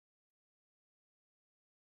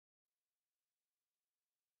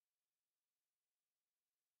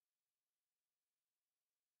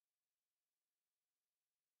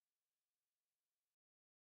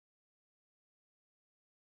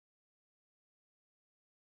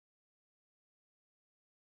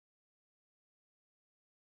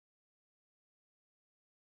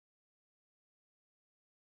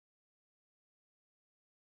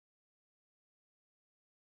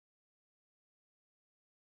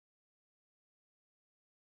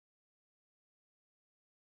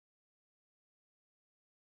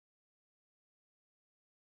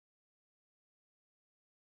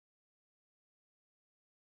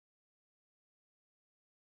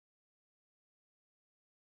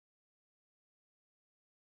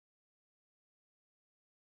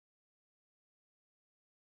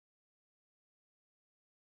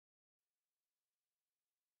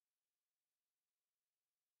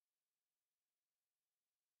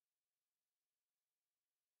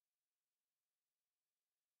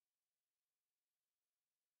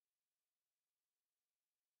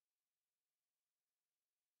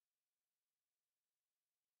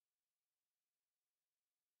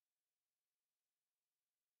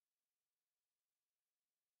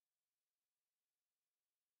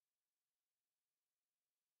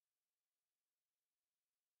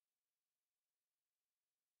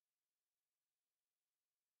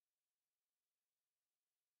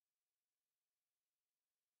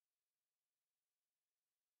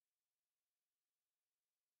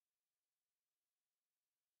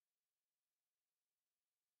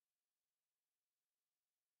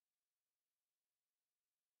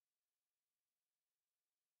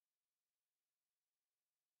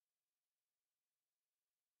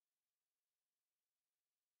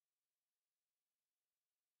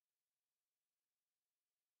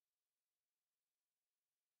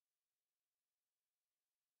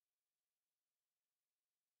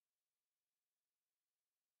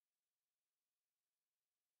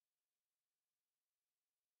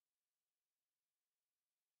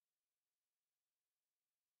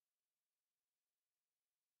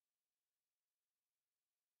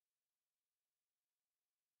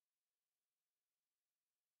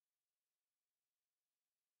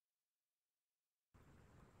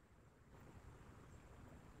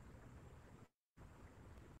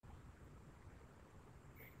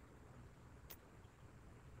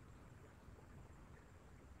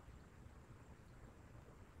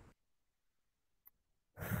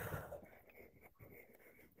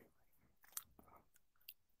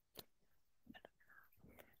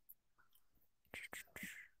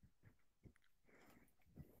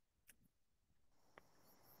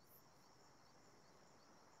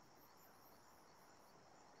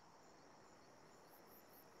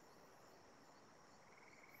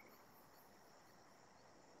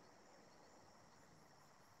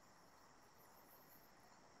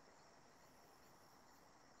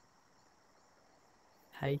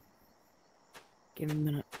Hey, give me a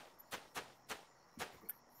minute.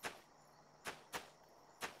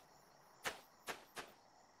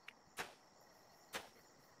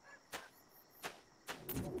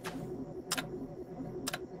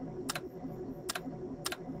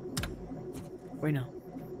 Wait, no.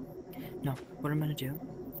 No, what I'm gonna do,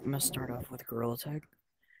 I'm gonna start off with Gorilla Tag.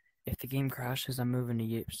 If the game crashes, I'm moving to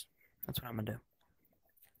use. That's what I'm gonna do.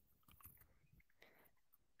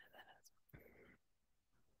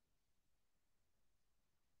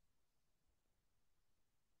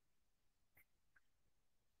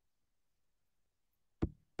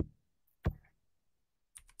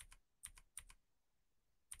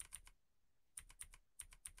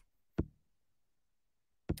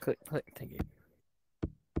 Click, click, thank you.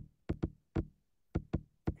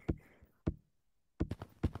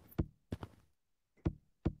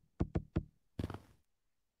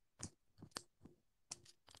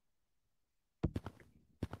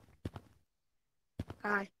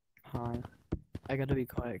 Hi. Hi. I gotta be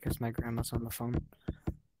quiet because my grandma's on the phone.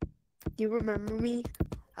 Do you remember me?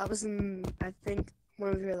 I was in, I think,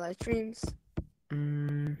 one of your live streams.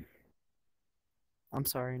 I'm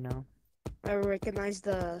sorry, no. I recognized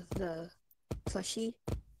the plushie.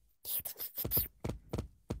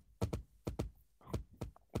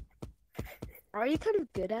 Are you kind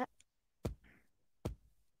of good at?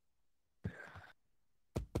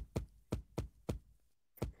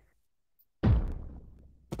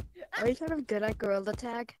 Are you kind of good at Gorilla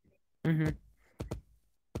Tag? Mm-hmm.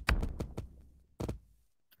 I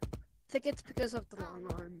think it's because of the long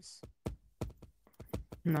arms.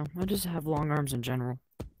 No, I just have long arms in general.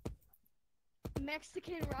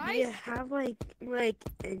 Mexican Do rice? you have like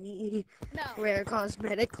any No. rare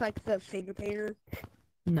cosmetic like the finger painter?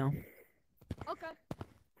 No. Okay.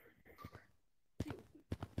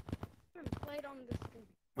 Play it on this thing.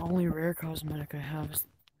 The only rare cosmetic I have is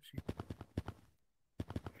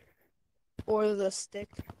Or the stick?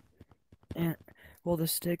 well, the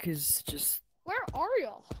stick is Where are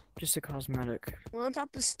y'all? just a cosmetic. Well, on top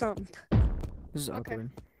of the stump. This is Okay.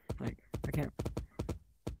 awkward. Like,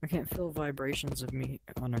 I can't feel vibrations of me.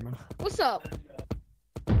 Oh, never mind. What's up?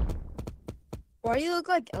 Why do you look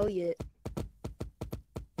like Elliot?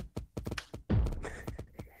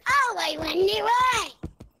 Oh, I wonder why.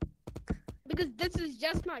 Because this is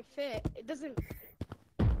just my fit. It doesn't.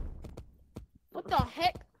 What the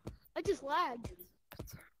heck? I just lagged.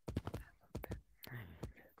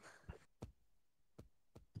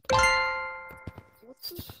 What's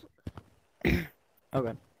this? Okay.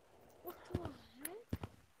 What the heck?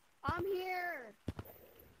 I'm here.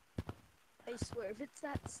 I swear, if it's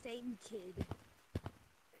that same kid.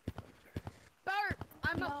 Burp.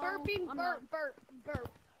 I'm No, a burping I'm burp, burp, burp.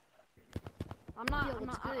 I'm Yeah, not,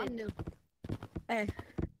 what's good? I'm new. Hey.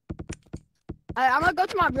 I'm gonna go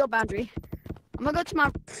to my real boundary. I'm gonna go to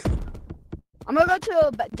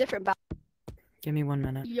a different boundary. Give me 1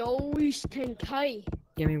 minute. Yo, Tenkai.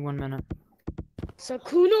 Give me 1 minute.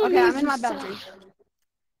 Sakuno. Okay, I'm in my Mizusa. boundary.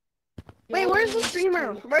 Wait, where's the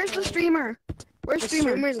streamer? Where's the streamer? Where's The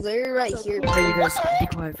streamer? streamer's literally right here. Hey, you guys, be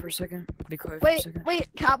quiet for a second. Be quiet for a Wait, second. wait,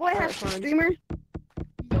 Cowboy has Alright, fine. streamer?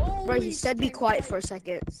 Yo, Bro, he said be quiet for a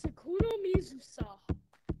second. Sakuno Mizusa.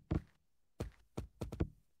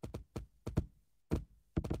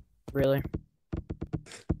 Really?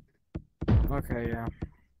 Okay, yeah.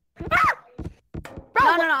 No,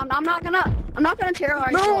 I'm not gonna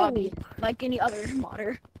terrorize No! the lobby like any other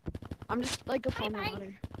modder. I'm just like a fun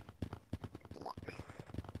modder.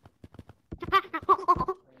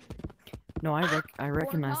 No, I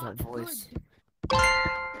recognize that voice.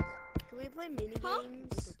 Can we play mini Huh?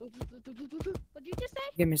 games? What'd you just say?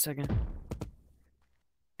 Give me a second.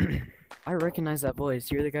 I recognize that voice.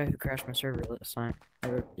 You're the guy who crashed my server last night.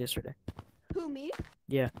 Or yesterday. Who, me?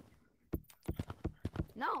 Yeah.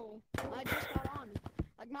 No, I just got on.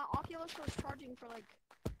 Like, my Oculus was charging for like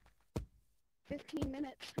 15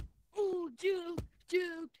 minutes. Ooh, juked.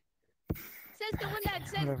 Says the one that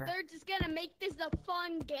says Whatever. they're just gonna make this a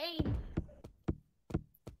fun game.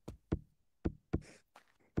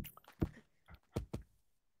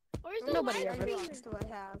 Where's the Nobody live ever streamer? likes do I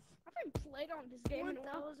have. I haven't played on this game in a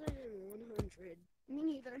while. 1,100. Me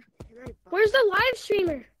neither. Can I buy- Where's the live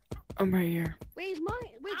streamer? I'm right here. Wait, does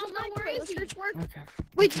my where is he? search work? Okay.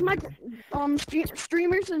 Wait, does my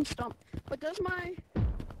streamers and stump? But does my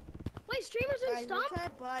streamers and Guys, stump? what can I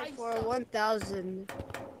buy I for suck.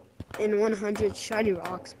 1,100 shiny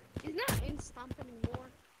rocks? He's not in stump anymore.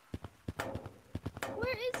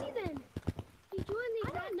 Where is he then? He's doing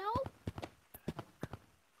these. I don't know.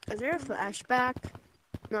 Is there a flashback?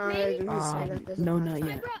 No, I Maybe. didn't say that there's a No, not flashback.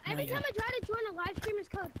 yet. Bro, every Not time yet. I try to join a live streamer's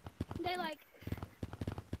code, they like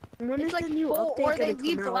When It's is like the new full, update or they gonna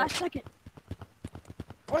leave come the out? last second.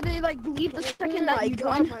 Or they like leave the second Oh that my you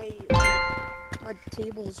God, join. my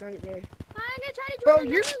table's right there. I'm gonna try to join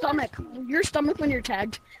Bro, your stomach when you're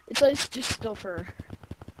tagged, it's like just still for.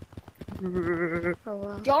 Oh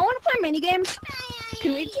wow. Do y'all want to play mini games?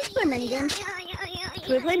 Can we just play mini games?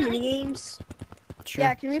 Can we play mini games? Sure.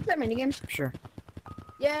 Yeah, can we play mini games? Sure.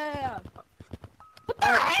 Yeah. What the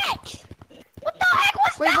heck? What the heck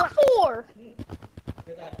was that for?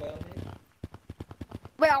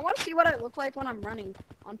 Wait, I want to see what I look like when I'm running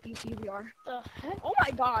on PC VR. The heck? Oh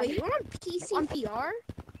my god. Wait, you're on PC On- VR?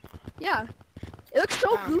 Yeah. It looks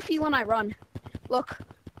so Wow. goofy when I run. Look.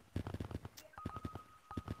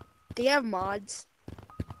 Do you have mods?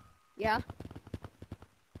 Yeah.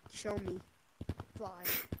 Show me. Fly.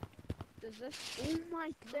 Does this Oh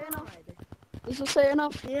my Say enough. God. does this say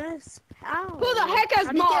enough? Yes. How? Who the heck has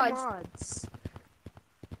How do you get mods? mods?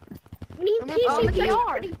 We need I'm a- PC I'm a-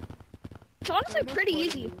 VR. It's honestly I'm pretty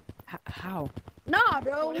recording. easy. How? Nah,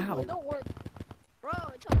 bro. How? It don't work. Bro,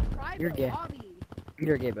 it's a private You're gay. lobby.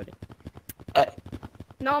 You're gay, buddy.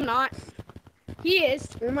 No, I'm not. He is.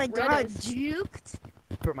 Oh my Red God, is- juked?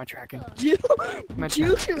 Put my tracking. My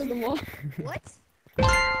Juice in the wall. What?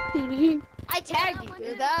 I tagged you.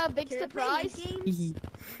 Is that a big Can we play surprise? mini games?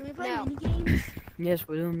 Can we play No. mini games? Yes,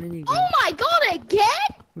 we're doing mini games. Oh my god, again?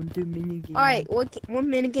 We'll do mini games. Alright, what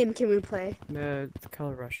mini game can we play? The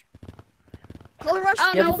Color Rush. Color Rush?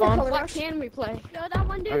 You have a phone? What can we play? No, that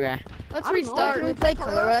one, dude. Okay. Let's I don't know, restart. Can we play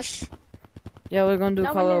Color Rush? Yeah, we're gonna do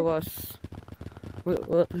That Color one Rush.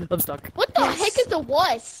 I'm stuck. What the Yes. heck is the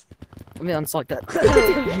wuss? Let me unstuck that.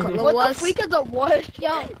 Color What Rush. the freak is the wuss?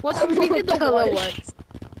 Yo, what the freak is the Color wuss? Rush.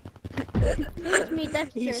 Me,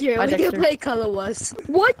 Yeah, Hi, we Dexter. can play Color Rush.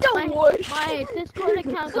 What the wuss? My Discord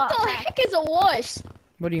account What got the hacked. heck is a wuss?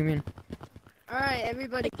 What do you mean? Alright,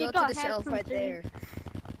 everybody, It go to got the hacked shelf from right Zoom. there.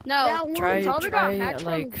 No. That one. Try Tell them about hacks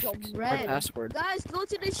like from my Red. password. Guys, go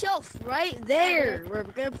to the shelf right there. We're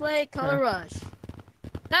gonna play Color Rush.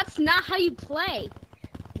 That's not how you play.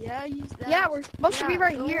 Yeah, use that. Yeah, we're supposed to be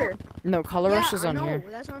right go- here. No, Color Rush is I on know, here.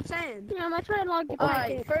 that's what I'm saying. Yeah, I'm gonna try and log you back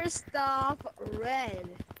Alright, in. first off, red.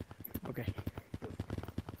 Okay.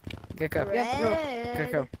 Gecko. Red.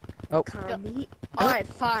 Gecko. Oh. Combi. Alright,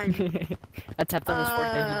 fine. I tapped on his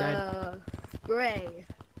forehead and he died. Gray.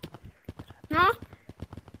 Huh?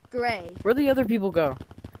 Gray. Where'd the other people go?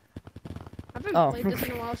 I've been Oh. playing this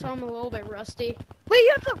in a while, so I'm a little bit rusty. Wait,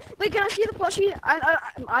 you have to. Wait, can I see the plushie?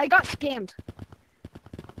 I got scammed.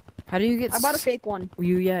 How do you get? I bought a fake one.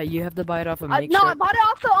 You have to buy it off of No, I Makeshift. bought it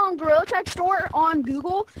off the Gorilla Tech store on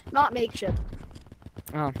Google, not Makeshift.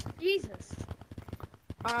 Oh. Jesus.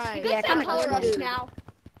 Alright, You yeah, can say kinda Color cool, Rush dude. now.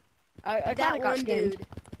 I That kinda got one scammed. dude.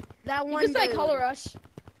 That You one can say dude. Color Rush.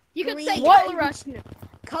 You can say Green. Color Rush.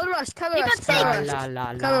 Color Rush, Color You Rush, can say Color La Rush. la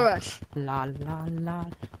la Color la Rush. la la la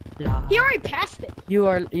la. He already passed it. You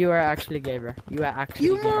are actually gay, bro. You are actually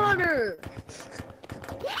You gay. right now. murder!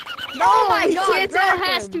 Oh my you god, can't bro tag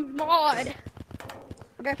has him. to mod.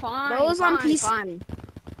 Okay, fine. Bro's on fine, PC. Fine.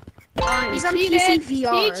 Fine. He's on cheated. PC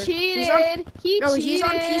VR. He cheated. He No, cheated. he's on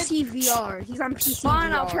PC VR. He's on PC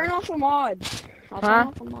Fine, VR. I'll turn off the mods. I'll Huh? turn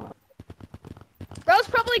off the mod. Bro's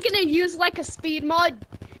probably gonna use like a speed mod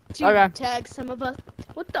to Okay. tag some of us.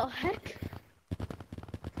 What the heck?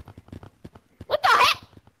 What the heck?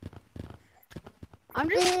 I'm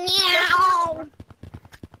just. Meow.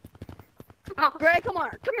 Oh, Gray, come on,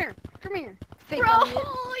 come here, come here. Fake Bro, Elliot.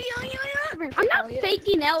 Come here, I'm not Elliot.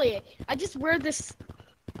 faking Elliot. I just wear this.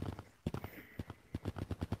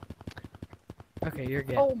 Okay, you're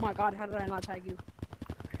gay. Oh my god, how did I not tag you?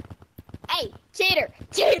 Hey, cheater,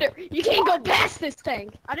 cheater! You can't go past this thing.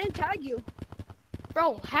 I didn't tag you.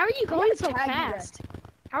 Bro, how are you going didn't so tag you yet. fast?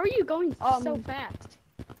 How are you going so Um, fast?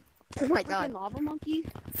 Oh my Freaking god. lava monkey.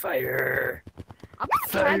 Fire! I'm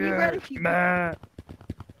gonna tag you right if you. Fire!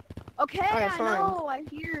 Okay, Alright, I fine. know, I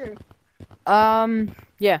hear.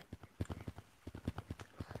 Yeah.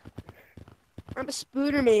 I'm a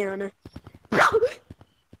Spooderman.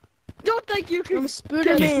 Don't think you can I'm a touch me,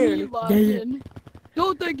 Spooderman. Logan.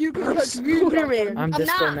 Don't think you can I'm touch me, Spooderman. Logan. I'm I'm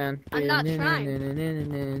Disco not. Man. I'm not trying.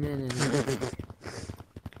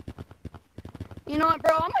 You know what,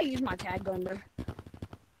 bro? I'm gonna use my tag gun, bro.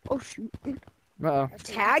 Oh shoot. Uh-oh. A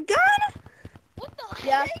tag gun? What the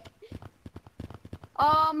heck?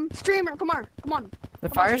 Streamer, come on, come on. The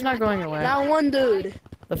fire's not going away. That one dude.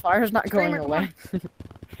 The fire's not going Screamer, come away.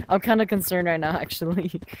 I'm kind of concerned right now,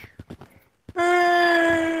 actually.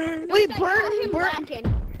 Wait, burn, him burn.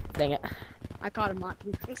 lacking. Dang it. I caught him not.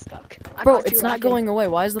 I'm stuck. I Bro, caught you it's not lacking. going away.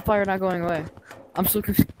 Why is the fire not going away? I'm so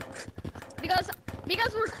confused.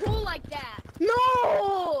 Because we're cool like that.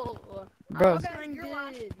 No! Bro, Okay, Mine you're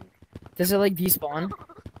last. did. Does it like despawn?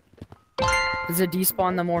 Does it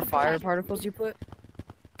despawn the more fire particles you put?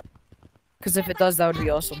 Because if it does, that would be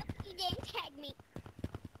awesome. You didn't tag me.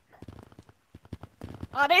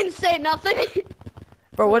 I didn't say nothing.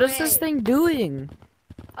 Bro, what is this Okay. thing doing?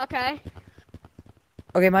 Okay.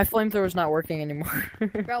 Okay, my flamethrower's not working anymore.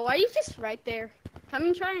 Bro, why are you just right there? Come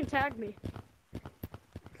and try and tag me.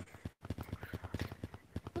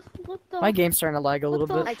 What the? My game's starting to lag a little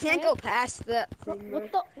What the- bit. I can't go past that thing.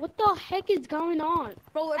 What the heck is going on?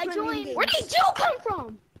 Bro, we're I playing joined. mini Where games. did you come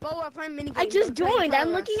from? Bro, we're playing mini I games. just I'm playing joined. I'm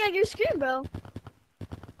Colorless. looking at your screen, bro.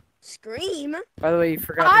 Scream. By the way, you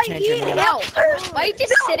forgot to change your name. No. Why are you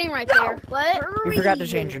just sitting right there? What? You forgot to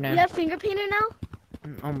change your You name. have finger painter now?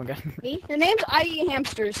 Oh my god. Me? The name's I Eat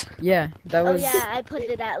Hamsters. Yeah, that Oh was yeah, I put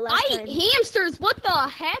it at last I time. eat hamsters. What the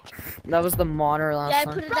heck? that was the monitor Yeah, last I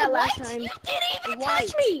time. put it Bro, at last what? time. You didn't even White.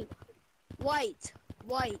 touch me. White.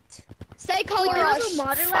 White. Say Wait, color there rush. was a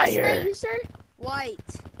modder last Fire. night, you said? White.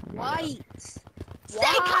 White. Say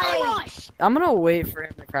color White. rush. I'm gonna wait for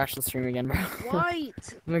him to crash the stream again, bro. White.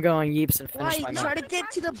 I'm gonna go on Yeeps and finish White. my Try map. to get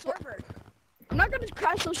to the server. I'm not gonna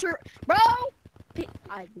crash the shirt, bro.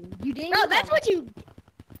 You didn't. Bro, that's what you.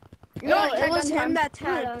 No, it tag was on time. him that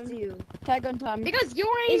tagged you. Tag on time. Because you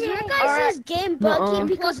weren't Is even. your guys' game buggy? Nuh-uh.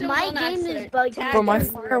 Because Plus, it my was on game is accident. buggy. Bro, my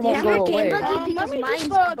fire won't Yeah, go your game away. buggy Let because me mine's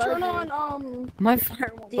just turn buggy. on My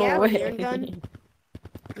fire won't Do go you have a away. handgun?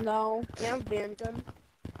 No, Yeah, handgun.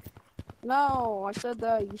 no, I said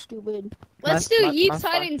that. You stupid. Let's My- do my- Yeeps my hide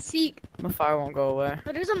fire. and seek. My fire won't go away.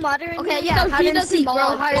 But there's a modder in Okay, here. yeah, No, hide he and doesn't seek, bro.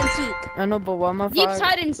 mod. Hide and seek. I know, but why my Yeeps fire?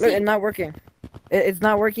 hide and Look, seek. it's not working. It's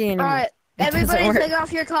not working anymore. Alright, It doesn't everybody work. take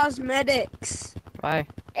off your cosmetics. Why?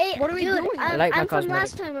 Hey, What are we dude, doing? I I'm, like my I'm from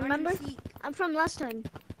cosmetics. last time, remember? Hide and seek. I'm from last time.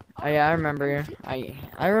 Oh, yeah, I remember.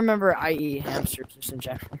 I remember I eat hamsters just in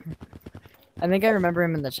general. I think I remember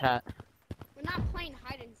him in the chat. We're not playing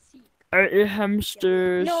hide and seek. I eat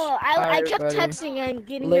hamsters. No, I Hi, kept everybody. texting and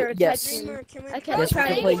getting Li- your yes. texting. Streamer, can we I play kept Yes, we trying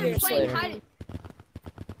can to play get Yeeps your later. texting.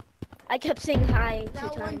 I kept saying hi two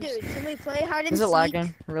That one times. dude. Can we play hide and Is seek? it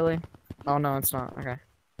lagging? Really? Oh no, it's not. Okay.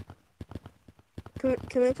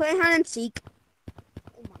 Can we play hide and seek?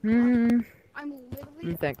 Hmm. I'm Let me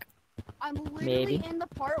literally, think. I'm literally Maybe. in the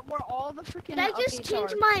part where all the freaking. Did I just updates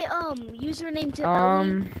change are. my username to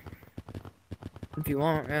Ellie? If you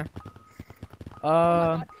want, yeah.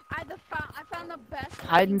 Oh my God. I found the best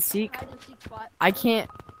hide and seek. hide and seek spot. I can't.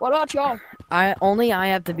 What about y'all? I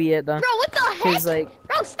have to be it though. Bro, what the heck? Cause like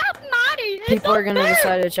Bro, stop modding. It's people are not gonna fair.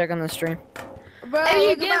 decide to check on the stream. Bro, If you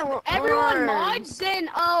look give at my everyone arms. mods, then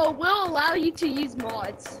we'll allow you to use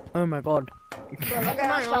mods. Oh my god. Bro, look at at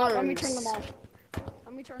my stop. Let me arms. turn them off.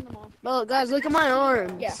 Let me turn them off. Bro, guys, look at my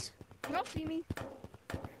arms. Yeah. You don't see me.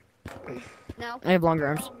 No. I have longer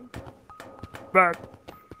arms.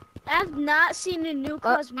 I've not seen the new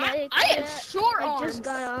cosmetic I have yet. short I arms. just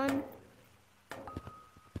got on.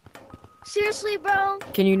 Seriously, bro?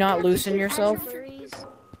 Can you not You have to loosen keep yourself? accessories.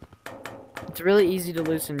 It's really easy to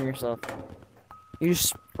loosen yourself. You just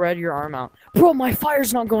spread your arm out. Bro, my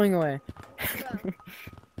fire's not going away.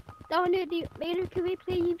 Later, can we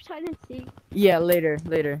play you hide and seek? Yeah, later.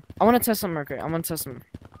 I want to test something real quick.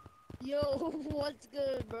 Yo, what's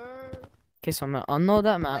good, bro? Okay, so I'm gonna unload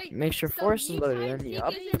that map. Wait, Make sure so forest is Yeeps loaded hide in. and seek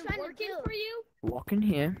Yup. isn't working for you? Walk in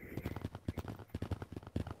here.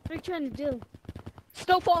 What are you trying to do?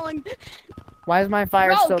 Still falling. Why is my fire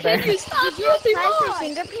Bro, still can there? you stop Did you using apply for mods?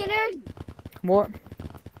 finger painter? What?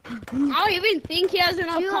 I don't even think he has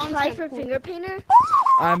enough Did you apply content. for finger painter?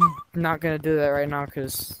 I'm not gonna do that right now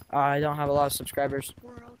because I don't have a lot of subscribers.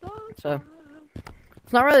 So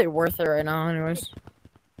it's not really worth it right now, anyways.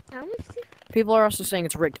 How much? People are also saying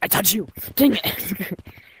it's rigged. I touched you. Dang it.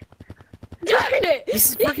 Darn it! This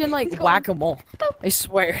is freaking like whack-a-mole. I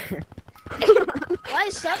swear. Why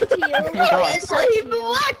is up to you? my Why God. is up to you?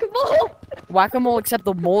 Blackable! Whack-a-mole, except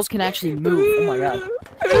the moles can actually move. Oh my god.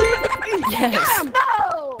 Yes.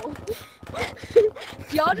 No!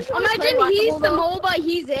 Y'all just wanna play Imagine he's whack-a-mole, the though? mole, but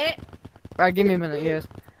he's it. Alright, give me a minute. Yes.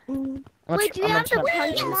 Wait, do you have the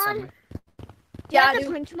punch mod? Do you Yeah, I have the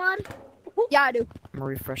do. punch mod? Yeah, I do. I'm gonna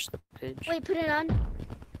refresh the page. Wait, put it on.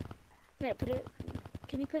 Wait, put it.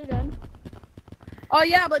 Can you put it on? Oh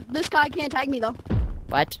yeah, but this guy can't tag me though.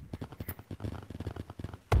 What?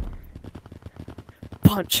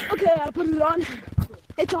 Punch. Okay, I put it on.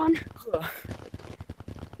 It's on.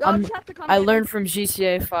 Y'all just have to I comment. learned from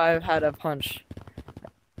GTA 5 how to punch.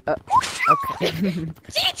 Okay.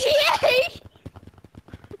 GTA!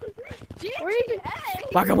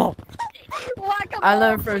 Whack-a-mole. Whack-a-mole. I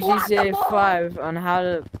learned from GTA Whack-a-mole. 5 on how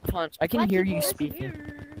to punch. I can hear you Whack-a-mole's speaking.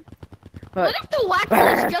 here. What if the whack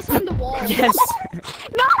was just on the wall? Yes.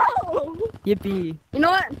 No! Yippee. You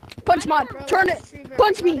know what? Punch mod. Turn it.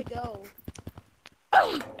 Punch me. Go.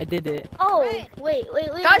 I did it. Oh, Right. wait.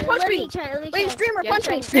 Guys, punch let me. Try, let me Wait, try. streamer, Yeah, punch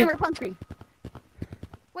try. me. Streamer, punch me.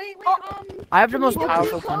 Wait, I have the most can you do a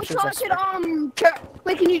powerful new code punches. so I I swear. could,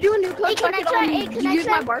 wait, can you do a new code Hey, so I can I could, try? Hey, can I use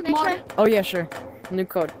try? my bark Can I try? mod? Oh yeah, sure. New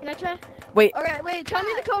code. Can I try? Okay, wait, tell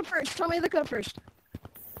me the code first. Tell me the code first.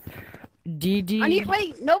 DD. I need,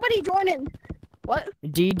 wait, nobody join in. What?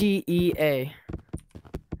 DDEA.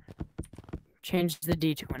 Change the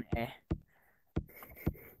D to an A.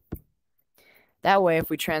 That way, if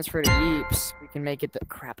we transfer to Yeeps, we can make it the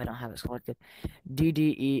crap. I don't have it selected.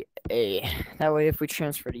 DDEA. That way, if we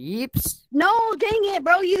transfer to Yeeps, No, dang it,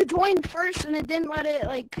 bro. You joined first and it didn't let it,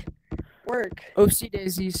 like, work. oopsie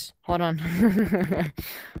daisies. Hold on.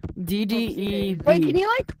 DDEB. Wait, can you,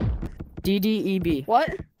 like, DDEB. what?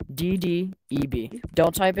 DDEB.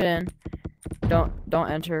 Don't type it in. Don't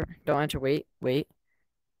enter. Don't enter. Wait.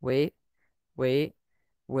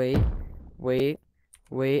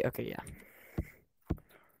 Okay, yeah.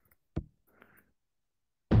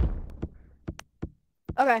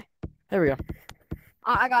 Okay, There we go.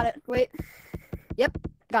 I got it. Wait. Yep,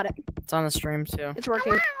 got it. It's on the stream too. It's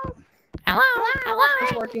working. Hello.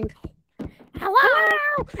 It's working.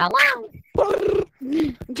 Hello.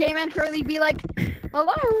 J-Man Curly be like,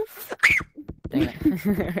 hello. Dang it.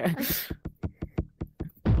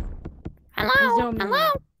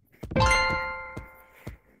 Hello.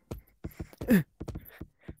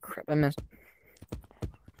 Crap, I missed.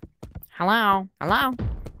 Hello.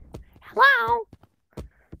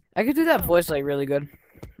 I could do that voice like really good.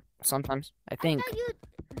 Sometimes, I think.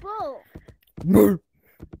 Bro.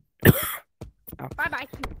 Bye-bye.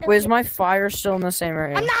 Wait, is my fire still in the same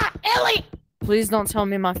area? I'm not Ellie. Please don't tell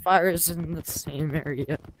me my fire is in the same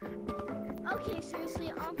area. Okay, seriously,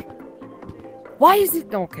 Why is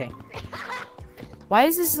it okay? Why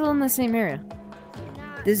is it still in the same area?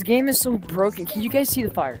 This game is so broken. Can you guys see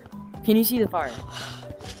the fire? Can you see the fire?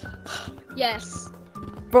 Yes.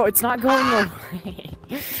 Bro, it's not going away.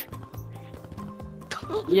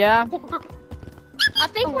 Yeah. I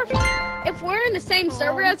think if we're in the same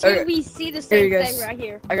server as Okay. you, we see the Here you same guys. thing right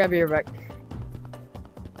here. I gotta be right back.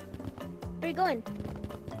 Where you going?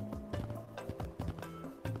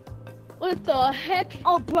 What the heck?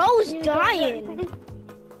 Oh, bro's dying.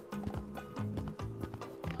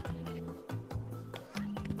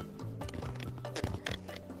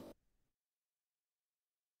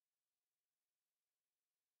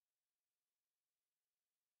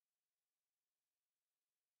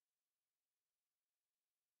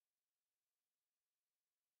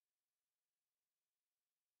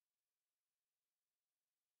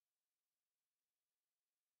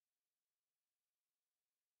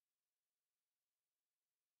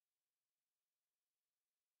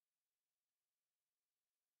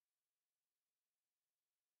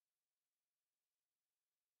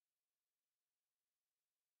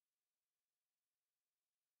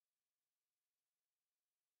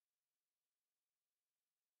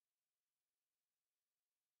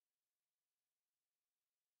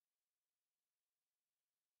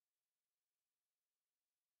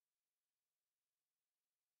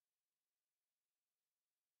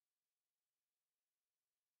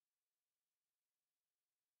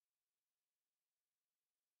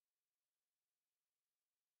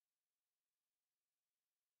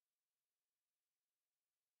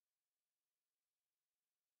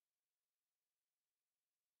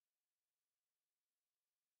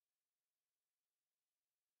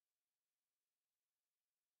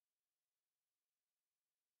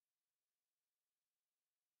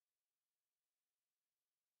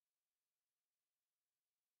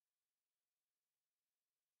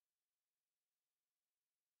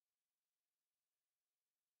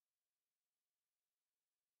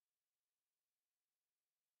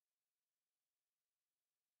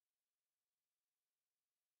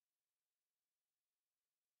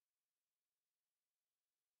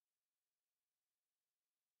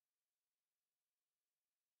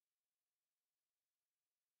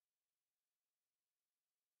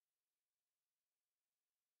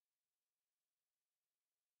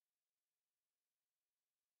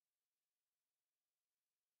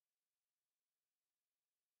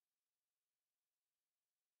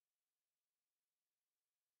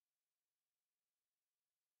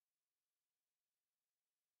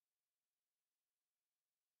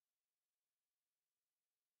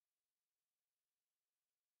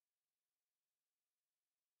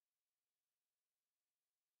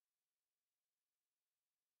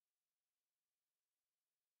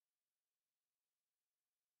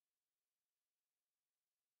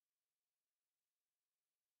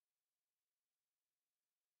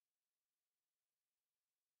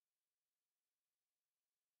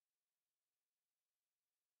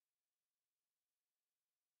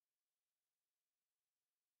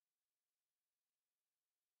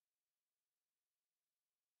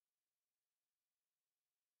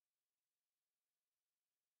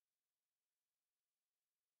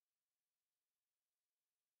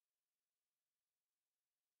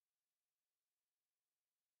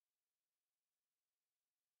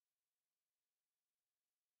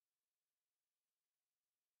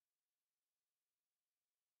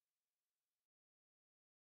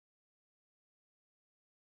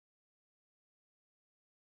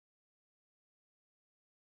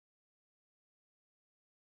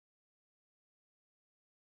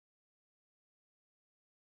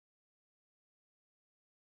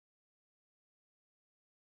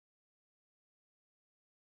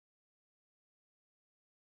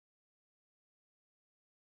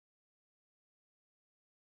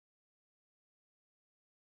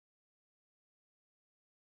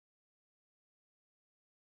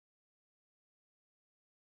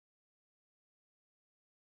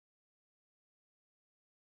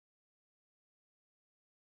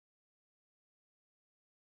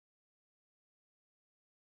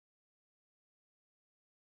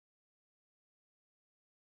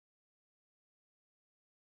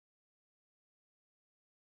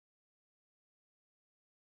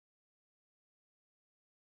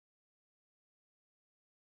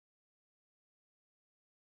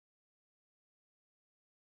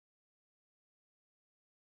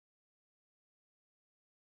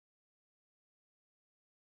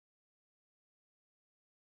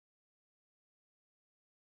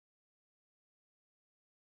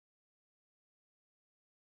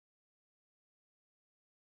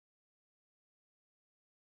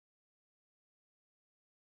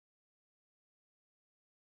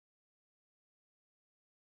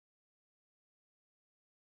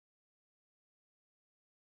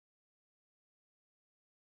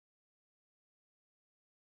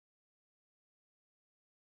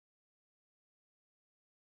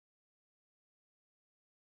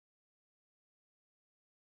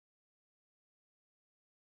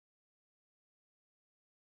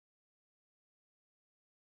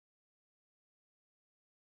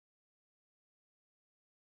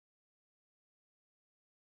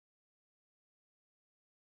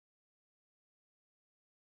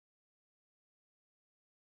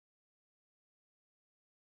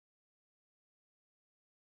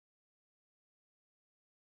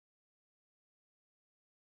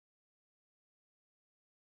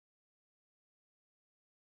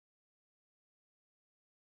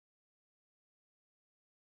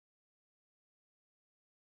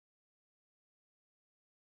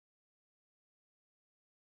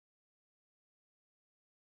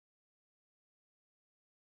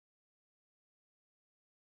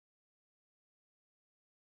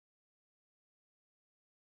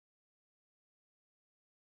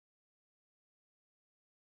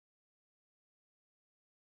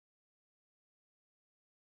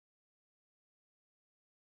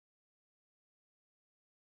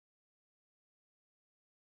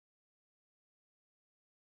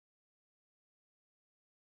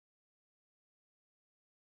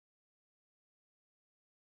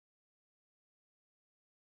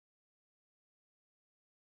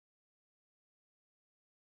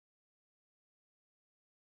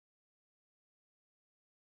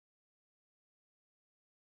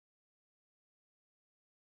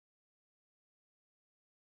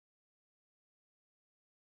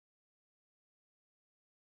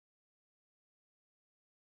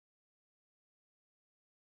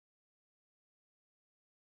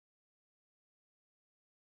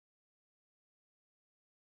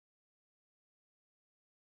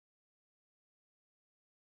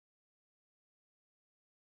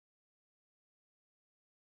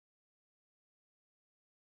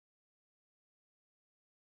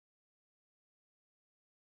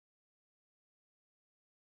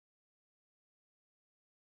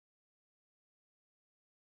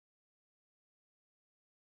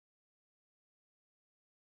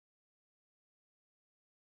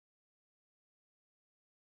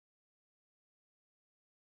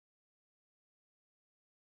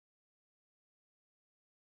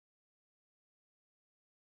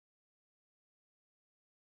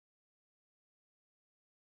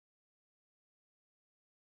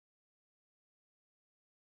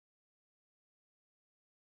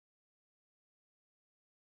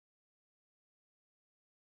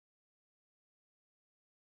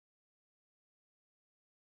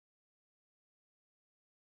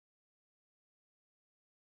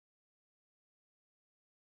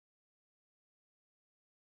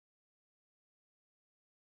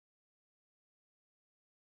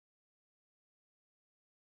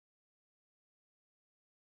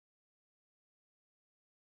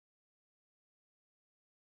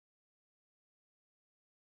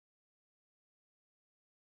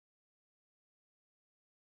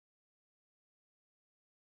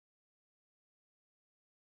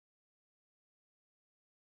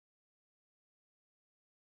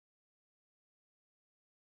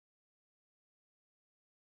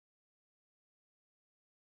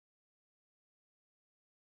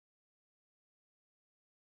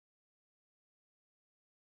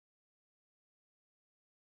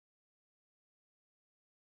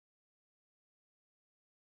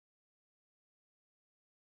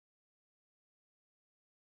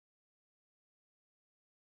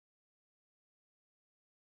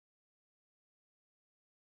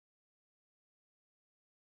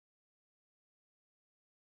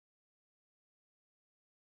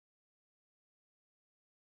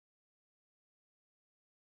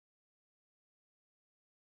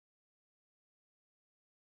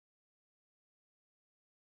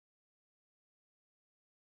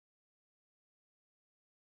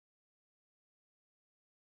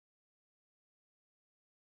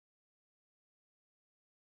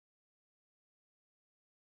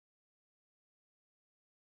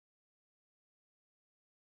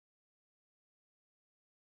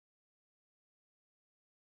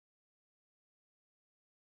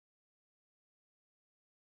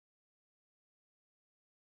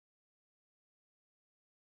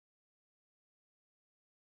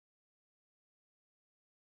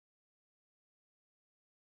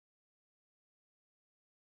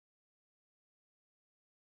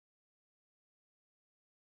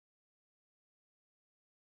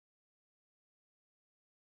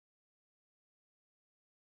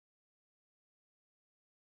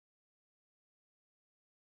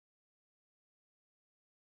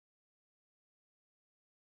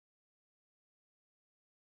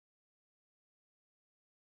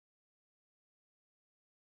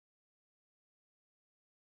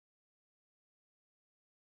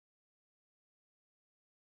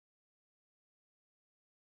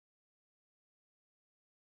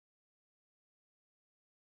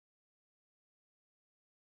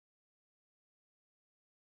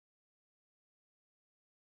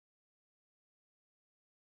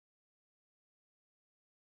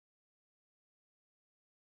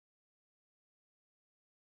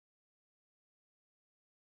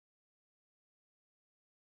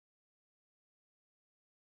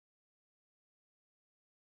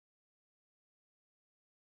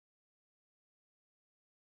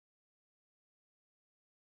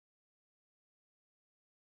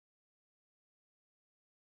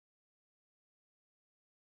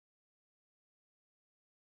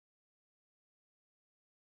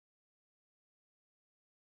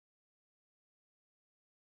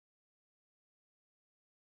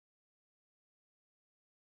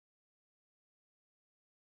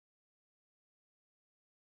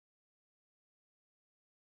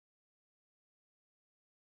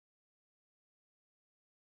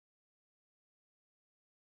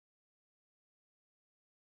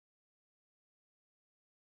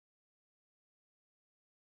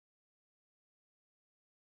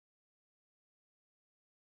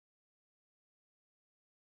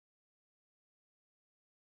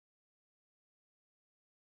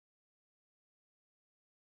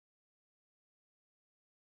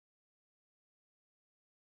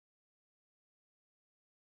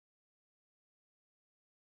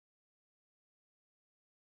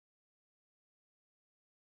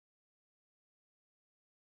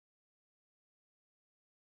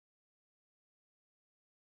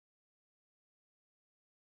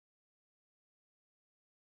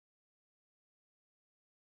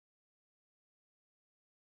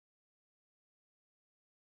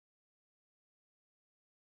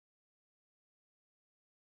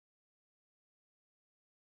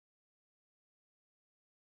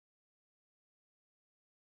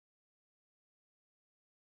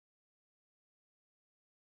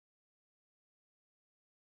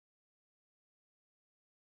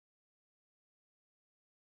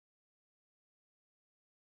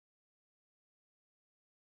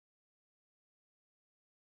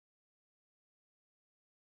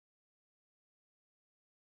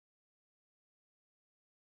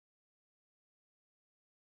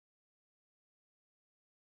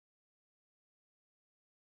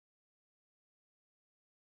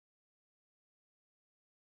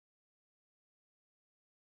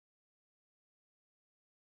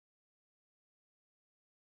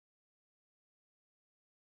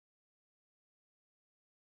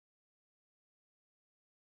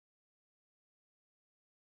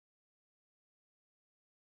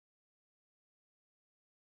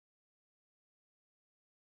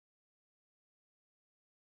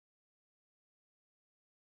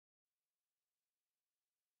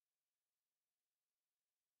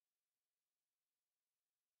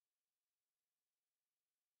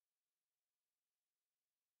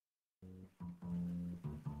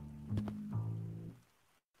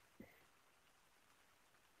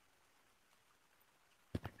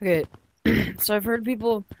 Okay, so I've heard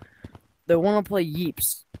people that want to play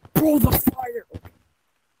Yeeps. Bro, the fire!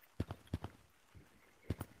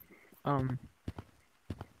 I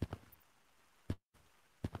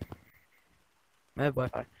have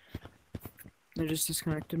Wi-Fi. They just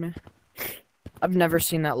disconnected me. I've never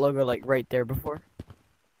seen that logo like right there before.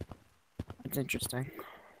 It's interesting.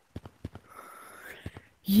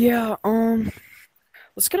 Yeah,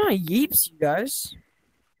 let's get on Yeeps, you guys.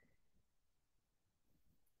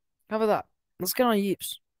 How about that? Let's get on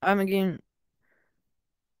Yeeps. I haven't game.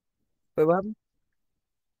 Wait, what happened?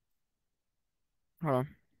 Hold on.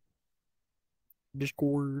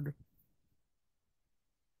 Discord.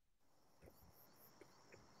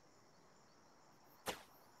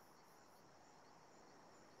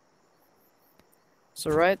 So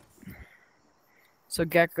right. So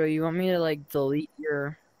Gecko, you want me to like delete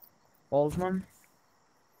your old one?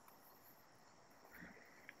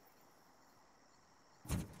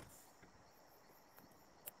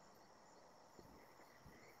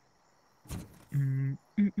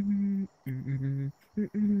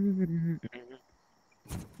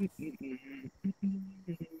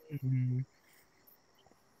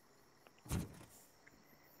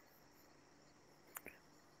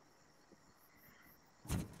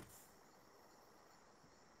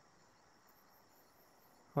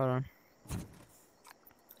 Hold on.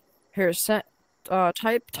 Here,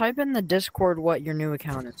 type in the Discord what your new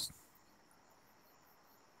account is.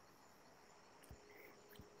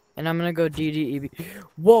 And I'm gonna go DDEB.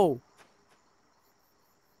 Whoa!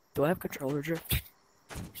 Do I have controller drift?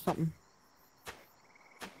 Something.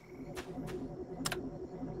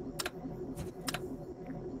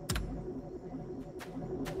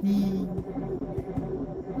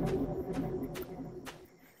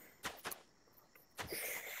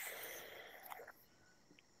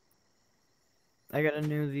 I gotta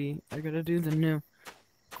do the new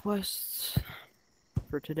quests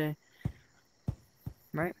for today.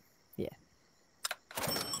 Right? Yeah.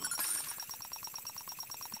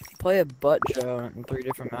 Play a butt show in 3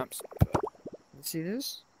 different maps. See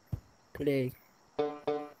this? Play.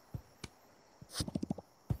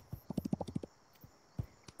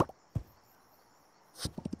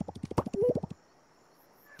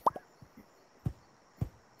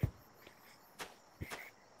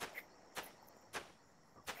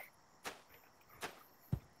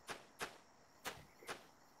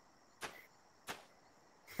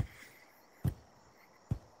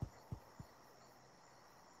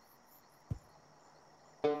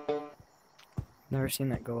 Never seen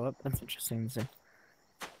that go up. That's interesting to see.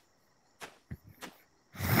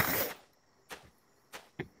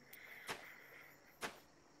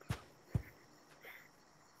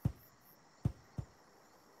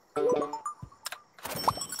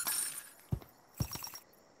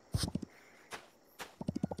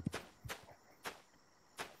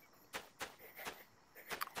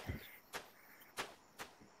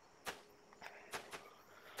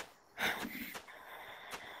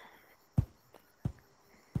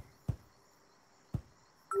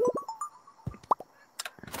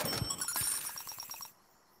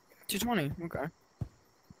 $220, okay.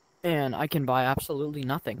 And I can buy absolutely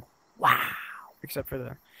nothing. Wow. Except for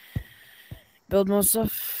the build mode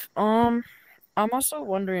stuff. I'm also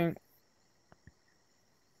wondering,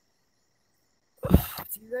 do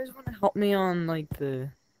you guys want to help me on like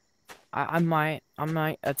the? I might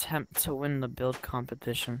attempt to win the build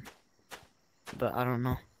competition, but I don't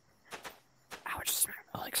know. Ouch! Just made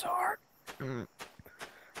my leg so hard.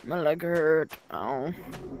 My leg hurt. Oh.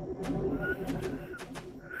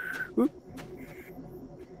 Oop.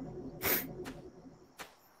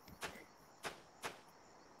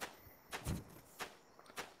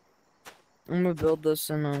 I'm gonna build this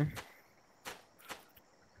in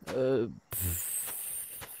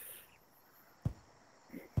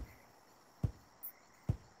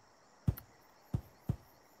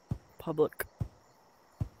public.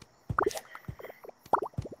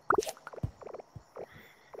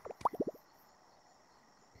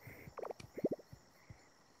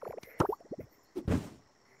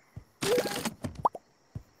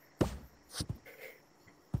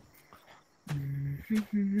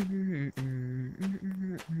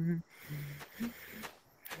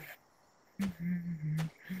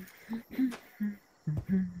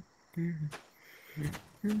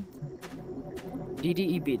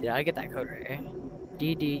 DDEB, did I get that code right?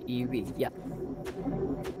 DDEB, yeah.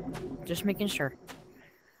 Just making sure.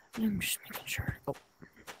 I'm just making sure. Oh.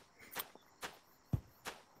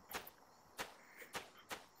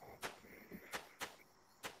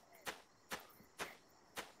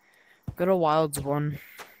 Go to Wilds 1.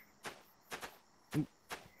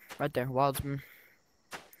 Right there, Wilds 1.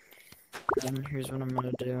 And here's what I'm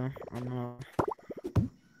gonna do. I'm gonna...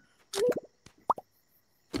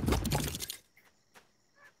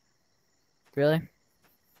 Really?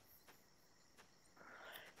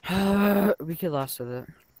 We could last with it.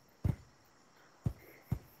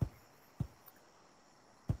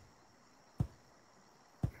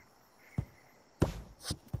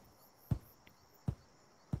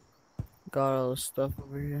 Got all the stuff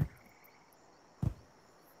over here.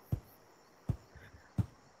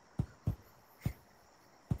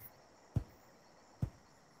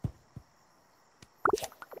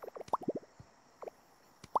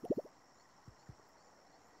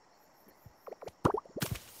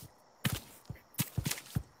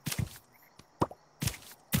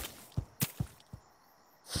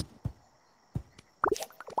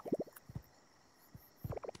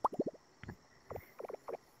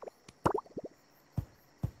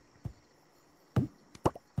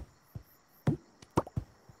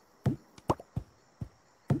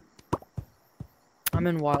 I'm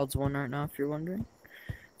in Wilds 1 right now, if you're wondering.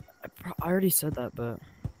 I already said that, but...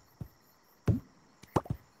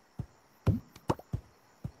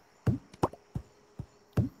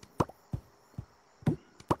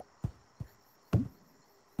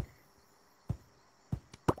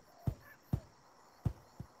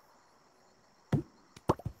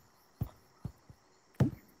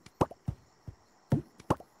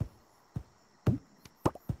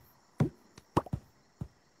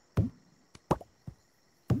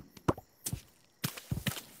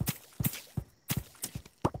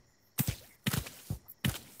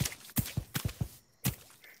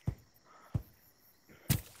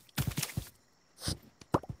 So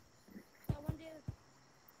one dude,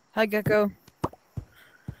 Hi, Gecko.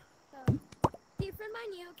 do you friend my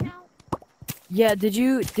new account? Yeah, did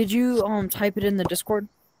you type it in the Discord?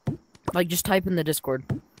 Like, just type in the Discord.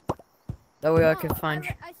 That way I can find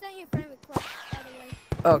you. I sent you a friend request, by the way.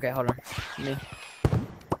 Oh, okay, hold on. Me.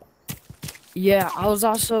 Yeah, I was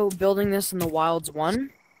also building this in the Wilds 1.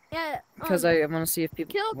 Yeah. Because I want to see if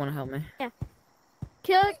people kill- want to help me.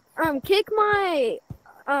 Kick my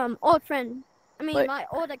old friend. I mean Like- my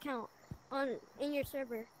old account in your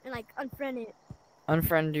server and like unfriend it.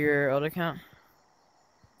 Unfriend your old account?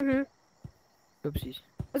 Mhm. Oopsies.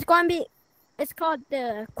 It's called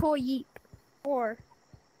the Cool Yeep 4.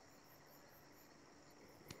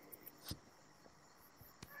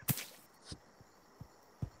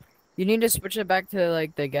 You need to switch it back to,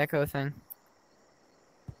 like, the Gecko thing.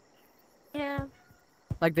 Yeah.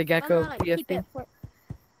 Like the I'm Gecko gonna, like, keep PFP. it for.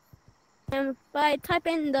 But I type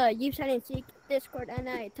in the Youth Hide and Seek Discord and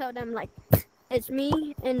I tell them like it's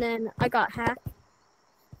me, and then I got hacked.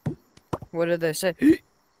 What did they say?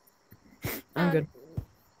 I'm good.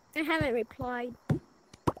 I haven't replied.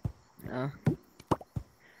 Oh.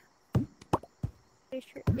 Pretty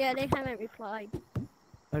sure. Yeah, they haven't replied.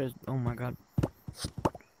 What is... Oh my god.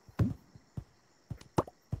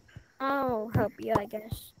 I'll help you, I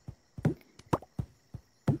guess.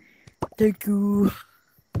 Thank you.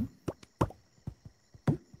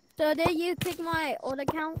 So did you kick my old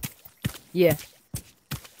account Yeah.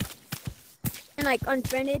 and like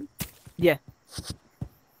unfriended? Yeah.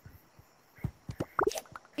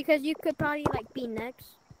 Because you could probably like be next.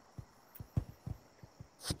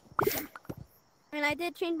 And I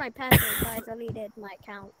did change my password, but I deleted my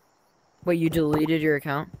account. Wait, you deleted your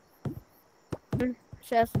account?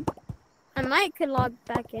 Just I might could log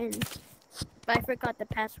back in, but I forgot the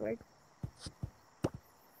password.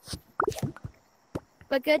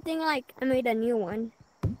 But good thing like I made a new one.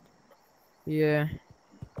 Yeah.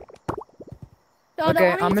 So Okay,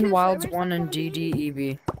 the I'm only in two Wilds servers 1 I'm and gonna be in-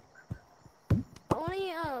 GDEB. The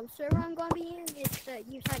only server I'm gonna be in is the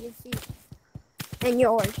Youth Hide and Seek. And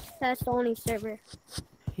yours. That's the only server.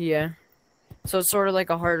 Yeah. So it's sort of like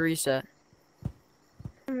a hard reset.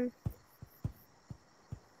 Mhm.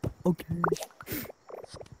 Okay.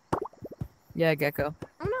 Yeah, Gecko.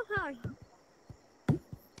 I don't know how.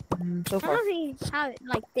 So I far. don't know how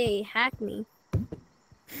like they hacked me.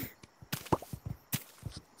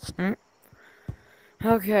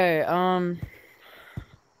 Okay,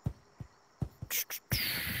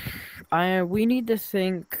 we need to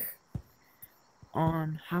think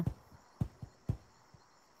on how.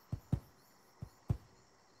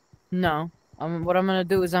 No, what I'm gonna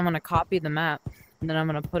do is I'm gonna copy the map and then I'm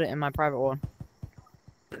gonna put it in my private one,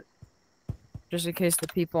 just in case the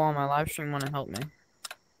people on my live stream want to help me.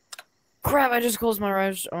 Crap! I just closed my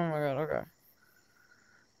live. Oh my god. Okay.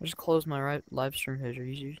 I just closed my live stream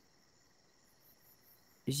page.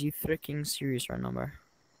 Is you freaking serious right now, bro?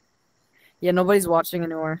 Yeah, nobody's watching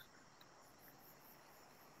anymore.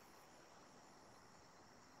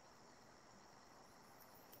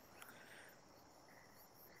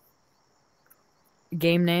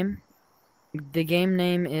 game name. The game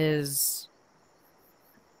name is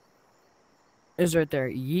right there.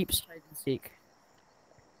 Yeeps Hide and Seek.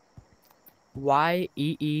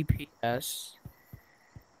 YEEPS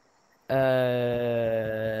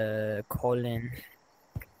colon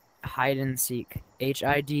hide and seek.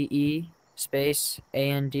 HIDE space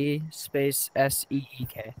AND space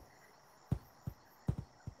SEEK.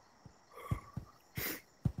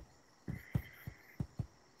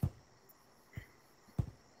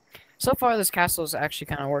 So far, this castle is actually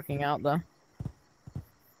kind of working out, though.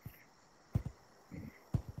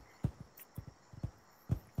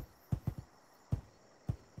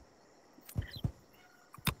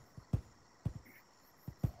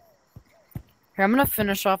 Here, I'm gonna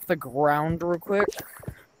finish off the ground real quick.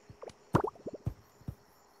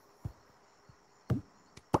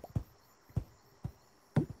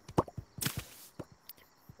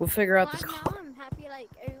 We'll figure out the. Now I'm happy like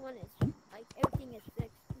everyone is like everything is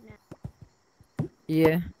fixed now.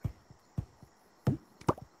 Yeah.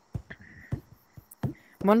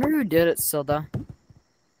 Wonder who did it, Silda.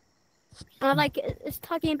 Like it's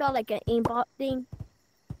talking about like an aimbot thing.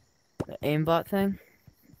 The aimbot thing?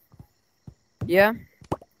 Yeah?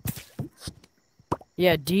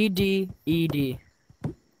 Yeah, DDED.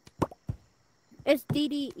 It's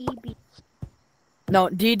DDEB. No,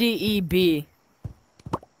 DDEB.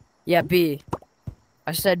 Yeah, B.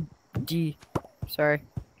 I said D. Sorry.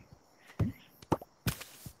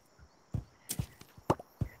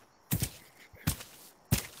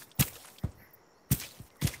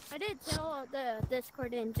 I did tell the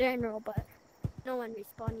Discord in general, but no one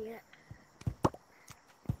responded yet.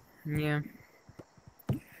 Yeah.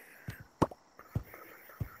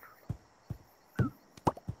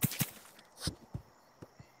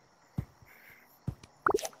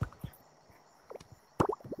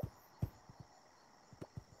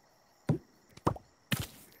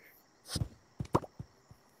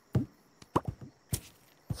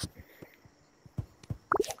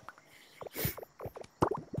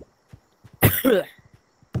 So,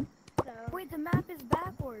 wait, the map is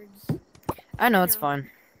backwards. I know, it's No.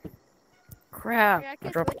 fine. Crap. Here, I I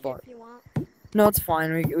can dropped the switch block. if you want. No, it's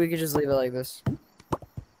fine. We could just leave it like this.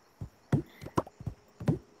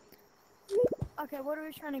 Okay, what are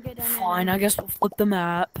we trying to get done? Fine, I guess we'll flip the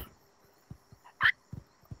map.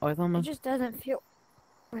 Oh, I thought It my... just doesn't feel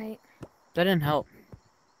right. that didn't help.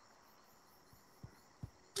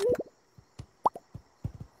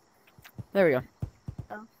 There we go.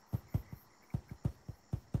 Oh.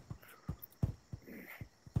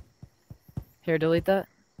 Here, delete that.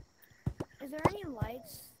 Is there any light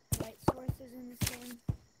sources in this game?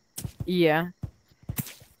 Yeah.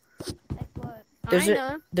 Like what? There's I a-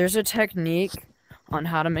 know. There's a technique on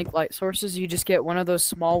how to make light sources. You just get one of those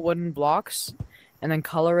small wooden blocks and then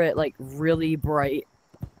color it like really bright.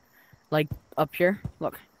 Like up here.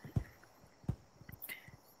 Look.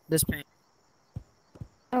 This paint.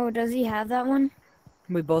 Oh, does he have that one?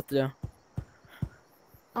 We both do.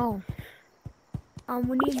 Oh.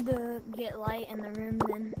 We need to get light in the room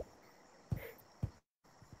then.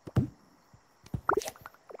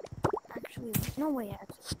 Actually, no way.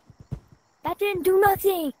 That didn't do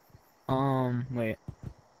nothing. Wait.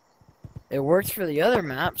 It worked for the other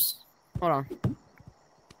maps. Hold on.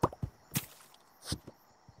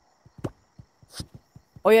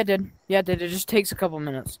 Oh yeah, it did. Yeah, it did. It just takes a couple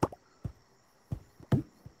minutes.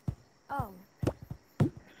 Oh.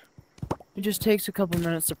 It just takes a couple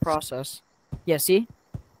minutes to process. Yeah, see?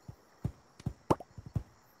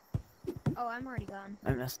 Oh, I'm already gone.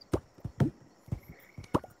 I missed.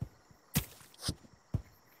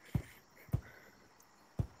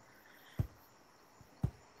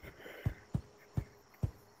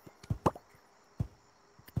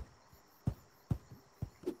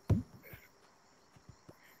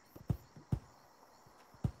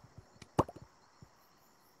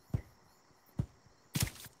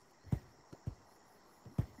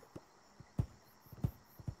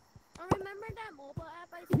 Oh, remember that mobile app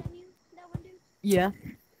I sent you? That one, dude? Yeah.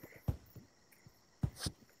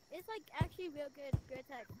 It's like actually real good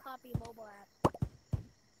to copy mobile app.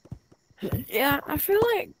 Yeah, I feel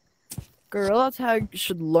like Gorilla Tag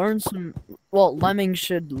should learn some. Well, Lemming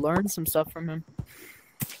should learn some stuff from him.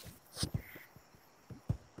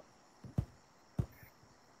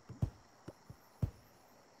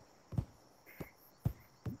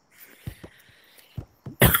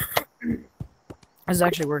 This is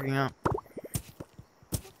actually working out.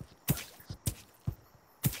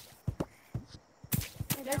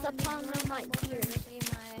 There's a pun on my here. See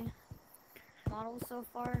my models so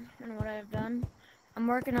far and what I've done. I'm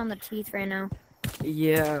working on the teeth right now.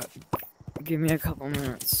 Yeah, give me a couple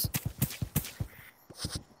minutes.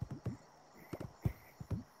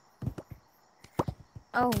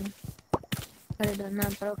 Oh. Could have done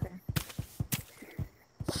that, but okay.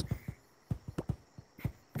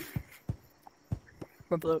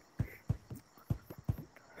 What blue?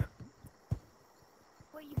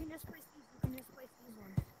 Wait, you can just place these. You can just place these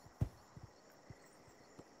ones.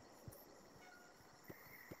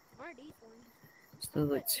 Or these ones. Still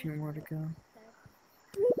like 2 more to go.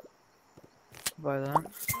 Buy that.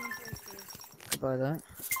 Buy that.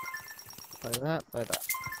 Buy that. Buy that.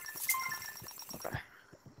 Okay.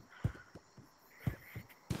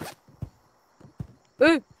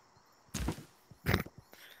 Ooh!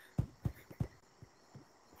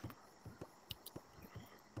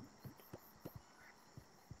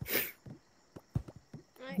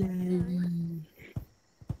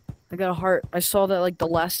 I got a heart. I saw that like the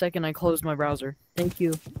last second I closed my browser. Thank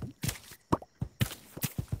you.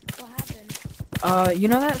 What happened? You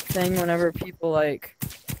know that thing whenever people like,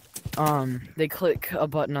 they click a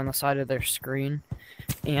button on the side of their screen,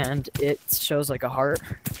 and it shows like a heart?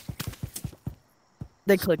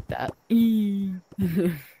 They clicked that. Eee.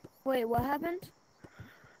 Wait, what happened?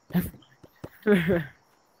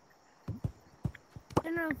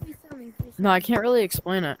 No, please tell me. Please tell No, I me. can't really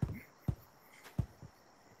explain it.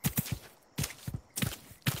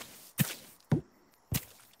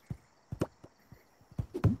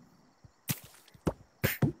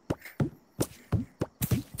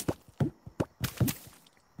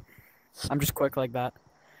 I'm just quick like that.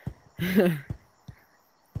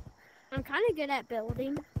 I'm kind of good at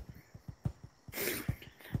building.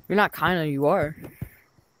 You're not kinda, you are.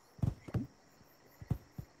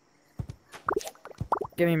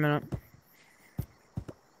 Give me a minute.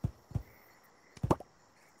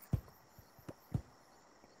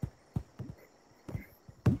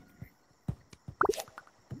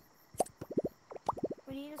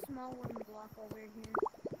 We need a small wooden block over here.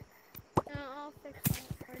 I'll fix that.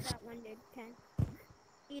 Or that one did, Ken.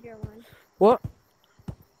 Either one. What?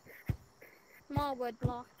 Small wood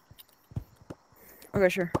block. Okay,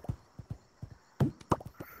 sure.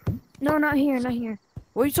 No, not here, not here.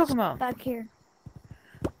 What are you talking about? Back here.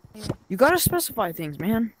 You gotta specify things,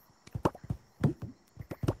 man.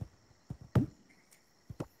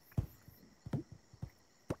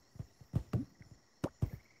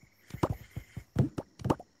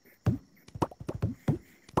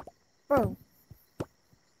 Bro.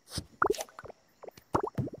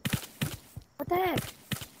 What the heck?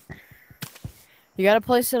 You gotta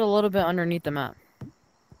place it a little bit underneath the map.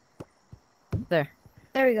 There.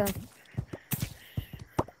 There we go.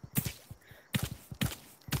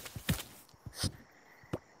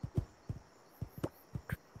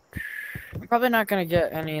 I'm probably not gonna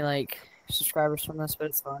get any, like, subscribers from this, but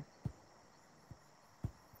it's fine.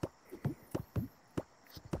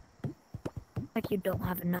 Like you don't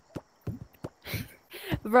have enough.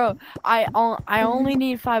 Bro, I only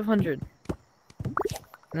need 500.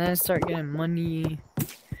 And then I start getting money.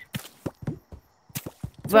 So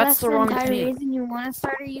That's the wrong entire thing. reason you want to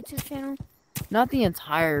start a YouTube channel? Not the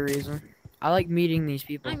entire reason. I like meeting these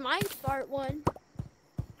people. I might start one.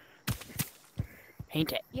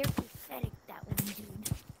 Paint it. You're pathetic, that one,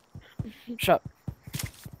 dude. Shut up.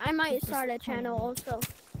 I might start a channel also.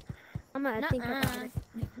 I'm gonna think about Nuh-uh. it.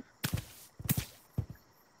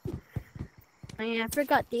 Oh, yeah, I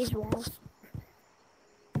forgot these walls.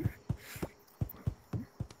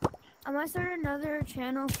 I might start another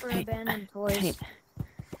channel for Hey, abandoned toys. Paint.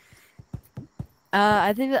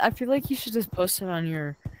 I feel like you should just post it on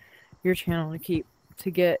your channel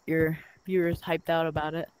to get your viewers hyped out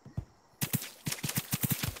about it.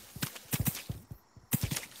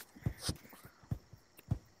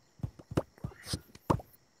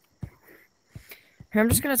 Here, I'm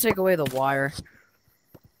just gonna take away the wire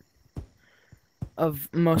of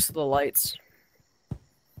most of the lights.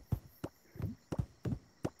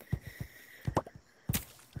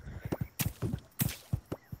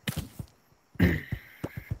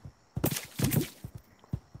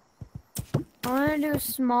 I want to do a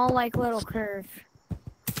small, like, little curve.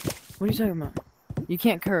 What are you talking about? You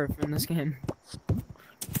can't curve in this game.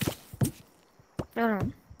 No,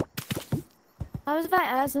 no. How was if I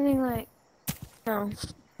add something like... No.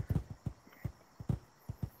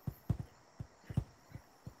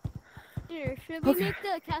 Here, should we Okay. make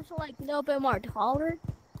the castle like a little bit more taller?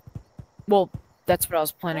 Well, that's what I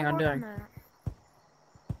was planning on We'll work doing. that.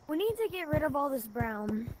 We need to get rid of all this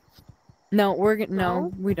brown. No, no,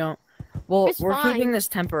 No? we don't. Well, It's we're keeping fine. this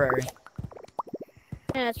temporary.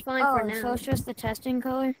 Yeah, it's fine for Oh, now. so it's just the testing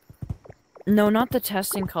color? No, not the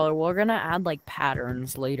testing color. We're gonna add like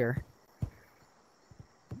patterns later.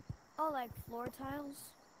 Oh, like floor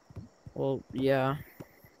tiles? Well, yeah.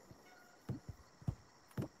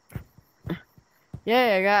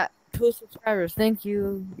 Yay, I got 2 subscribers. Thank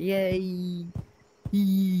you. Yay.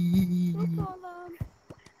 We'll call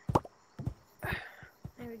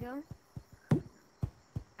There we go.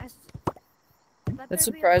 That's Bet there'd be a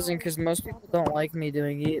surprising little because most people bubble. don't like me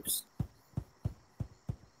doing heaps.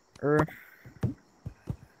 Okay,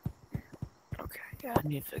 yeah, I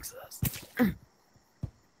need to fix this. Can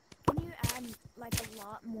you add like a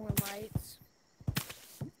lot more lights?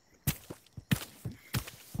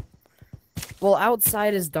 Well,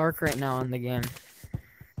 outside is dark right now in the game.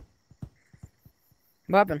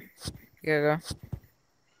 What happened? You gotta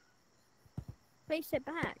Place it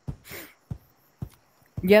back. go.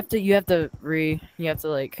 You have to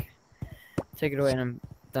like take it away and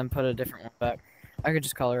then put a different one back. I could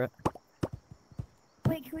just color it.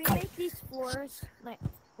 Wait, can we make these floors like?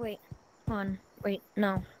 Wait, hold on. Wait,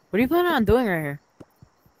 no. What are you planning on doing right here?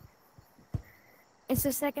 It's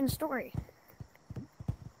the second story.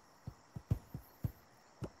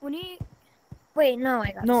 When you wait, no,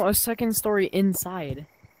 I got No, a second story inside.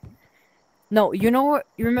 No, you know what?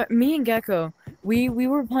 You remember me and Gecko? We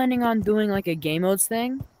were planning on doing like a game modes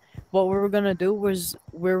thing. What we were gonna do was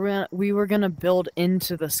we were gonna build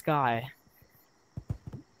into the sky.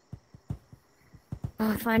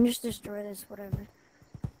 Oh, fine, just destroy this, whatever.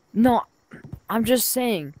 No, I'm just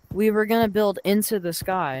saying we were gonna build into the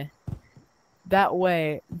sky. That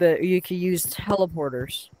way, you could use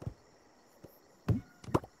teleporters.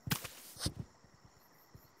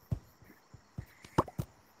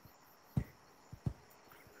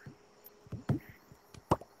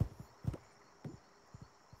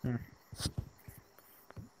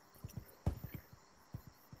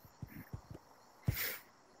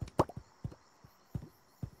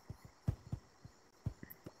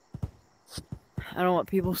 I don't want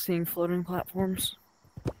people seeing floating platforms.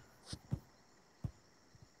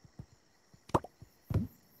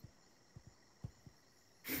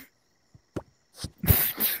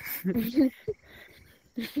 I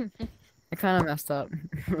kind of messed up.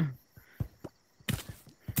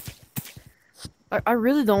 I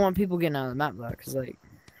really don't want people getting out of the map though, because like,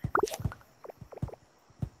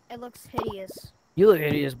 It looks hideous. you look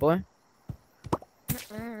hideous, boy.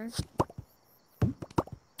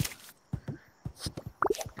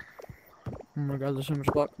 Oh my god, there's so much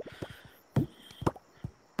block.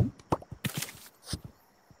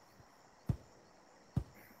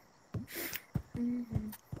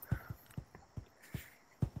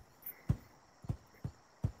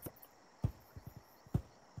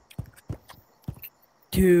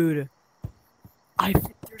 Dude,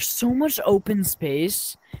 there's so much open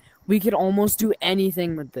space. We could almost do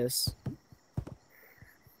anything with this.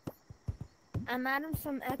 I'm adding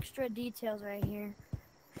some extra details right here.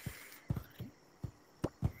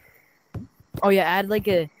 Oh yeah, add like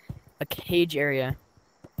a cage area.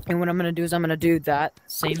 And what I'm gonna do is I'm gonna do that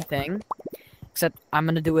same thing, except I'm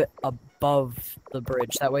gonna do it above the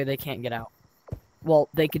bridge. That way they can't get out. Well,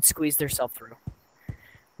 they could squeeze themselves through.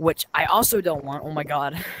 Which I also don't want. Oh my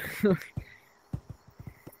god.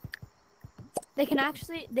 They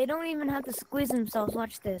don't even have to squeeze themselves.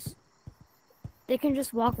 Watch this. They can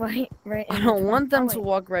just walk right I in don't between. want them Oh, to wait,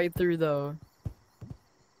 walk right through though.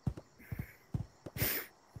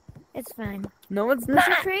 It's fine. No, it's We not.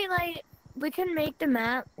 should create like we should make the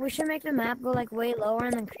map go like way lower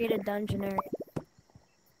and then create a dungeon area.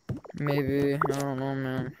 Maybe. I don't know,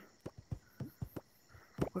 man.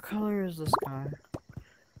 What color is the sky?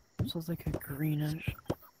 It looks like a greenish.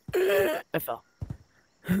 I fell.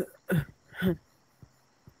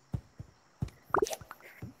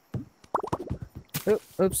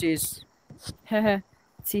 Oopsies. Heh.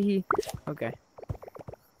 Teehee. Okay.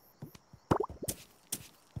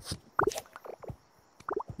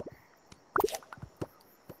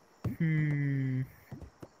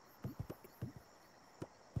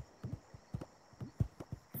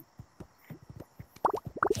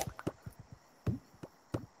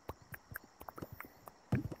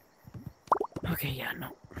 Okay, yeah, no.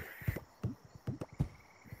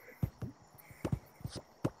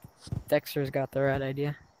 Dexter's got the right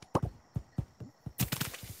idea.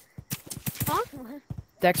 Huh?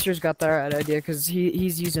 Dexter's got the right idea because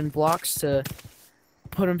he's using blocks to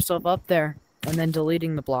put himself up there and then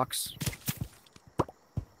deleting the blocks.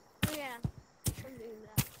 Oh yeah, I'm doing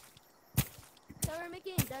that. So we're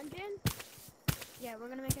making a dungeon? Yeah, we're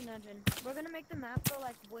gonna make a dungeon. We're gonna make the map go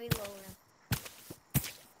like way lower.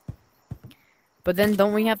 But then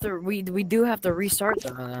don't we have to we do have to restart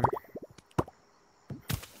them then.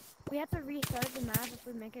 We have to restart the map if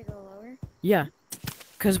we make it go lower. Yeah.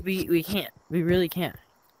 Cause we can't. We really can't.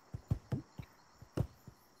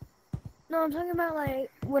 No, I'm talking about like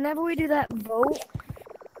whenever we do that vote.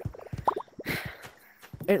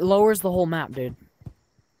 It lowers the whole map, dude.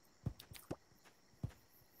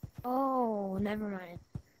 Oh, never mind.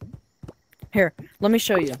 Here, let me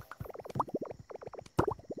show you.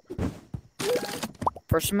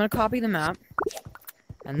 First, I'm gonna copy the map,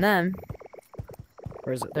 and then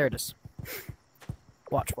where is it? There it is.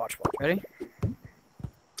 Watch, watch, watch. Ready?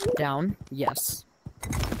 Down. Yes.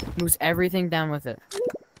 Moves everything down with it.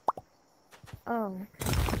 Oh.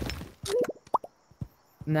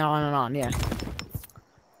 Now on and on. Yeah.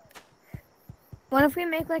 What if we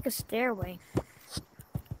make like a stairway?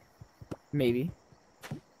 Maybe.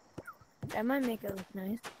 That might make it look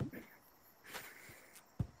nice.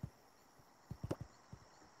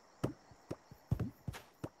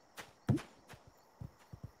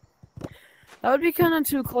 That would be kind of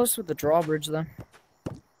too close with the drawbridge, though.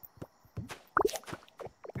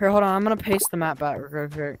 Here, hold on. I'm gonna paste the map back real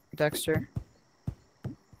quick, Dexter.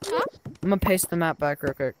 Huh? I'm gonna paste the map back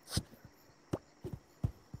real quick.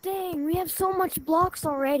 Dang, we have so much blocks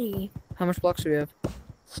already. How much blocks do we have?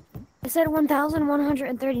 It said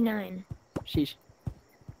 1,139. Sheesh.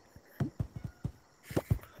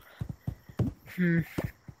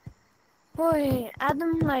 Boy, add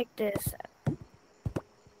them like this.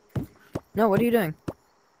 No, what are you doing?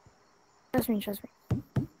 Trust me, trust me.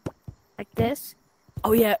 Like this.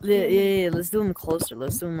 Oh yeah, yeah. Let's do them closer.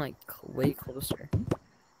 Let's do them like way closer.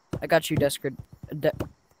 I got you, Dexter.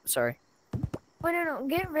 Sorry. Wait, no,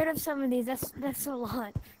 get rid of some of these. That's a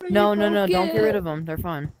lot. No, don't get rid of them. They're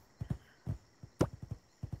fine.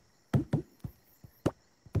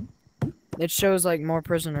 It shows like more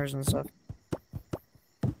prisoners and stuff.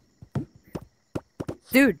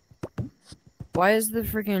 Dude, why is the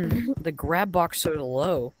freaking the grab box so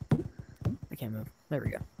low? I can't move. There we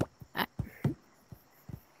go. Ah.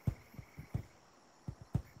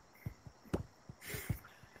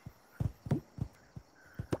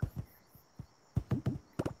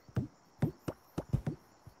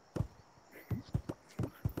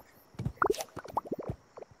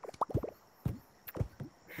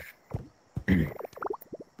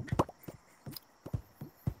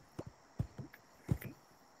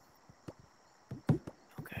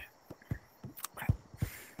 Okay.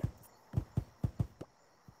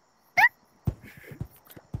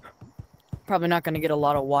 Probably not gonna get a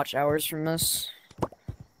lot of watch hours from this,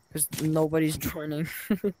 because nobody's joining.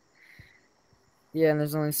 Yeah, and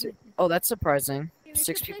there's only oh, that's surprising.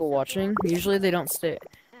 6 people watching. Usually they don't stay.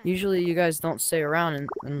 Usually you guys don't stay around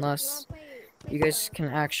unless you guys can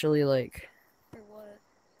actually like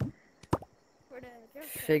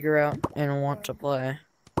figure out and want to play.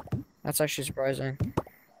 That's actually surprising.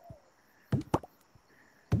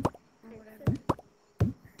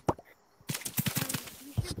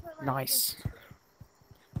 Nice.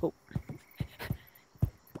 Oh.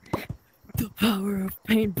 The power of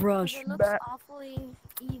paintbrush. It looks awfully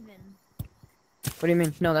even. What do you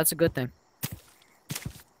mean? No, that's a good thing.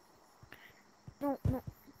 No.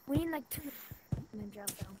 We need like 2 in the jail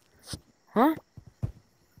cell. Huh?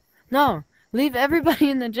 No, leave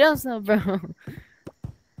everybody in the jail cell, bro.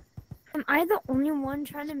 Am I the only one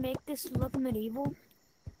trying to make this look medieval?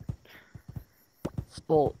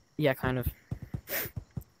 Well, yeah, kind of.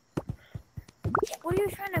 What are you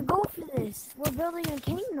trying to go for this? We're building a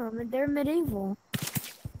kingdom and they're medieval.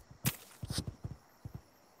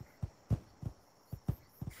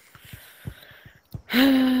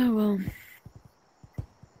 Well.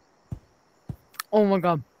 Oh my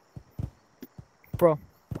god. Bro.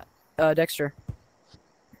 Dexter.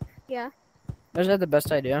 Yeah. I just had the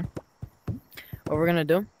best idea. What we're gonna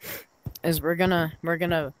do is we're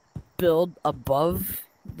gonna build above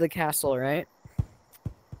the castle, right?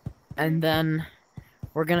 And then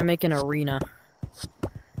we're gonna make an arena.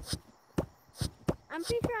 I'm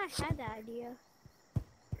pretty sure I had that idea.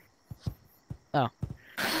 Oh.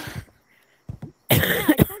 Yeah,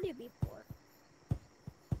 I told you before.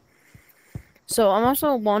 So I'm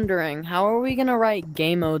also wondering, how are we gonna write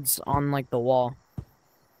game modes on like the wall?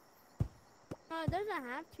 No, it doesn't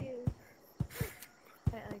have to.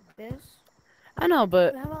 Like this? I know,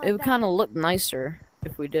 but How about it would that? kind of look nicer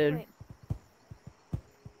if we did. Wait.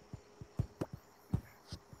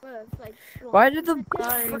 But it's like, Why did the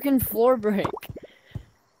Sorry. freaking floor break?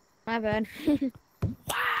 My bad. Hey,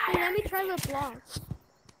 let me try the blocks.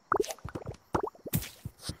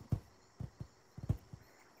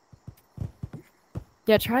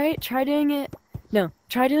 Yeah, try doing it. No,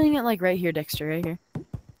 try doing it like right here, Dexter, right here,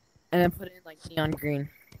 and then put it in like neon green.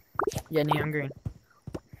 Yeah, neon green.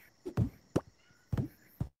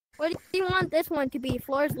 What do you want this one to be?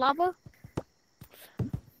 Floor's lava?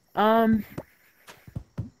 Um,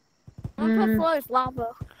 I'm gonna put floor's lava.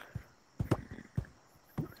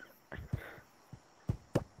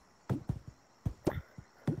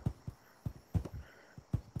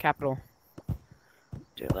 capital.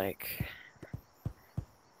 Do like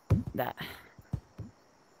that.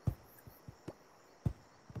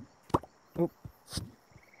 Oop. It's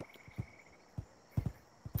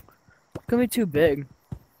gonna be too big.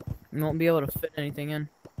 You won't be able to fit anything in.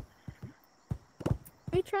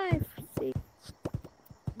 Let me try and see.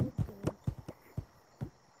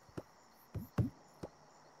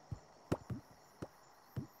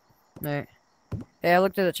 Alright. Hey, I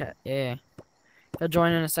looked at the chat. Yeah. I'll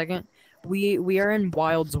join in a second. We are in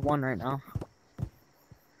Wilds 1 right now.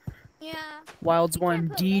 Yeah. Wilds You can't 1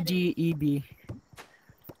 put DDEB.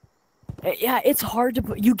 Yeah, it's hard to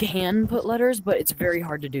put. You can put letters, but it's very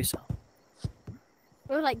hard to do so.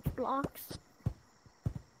 Or like blocks.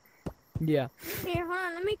 Yeah. Here, hold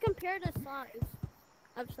on. Let me compare the size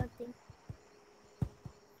of something.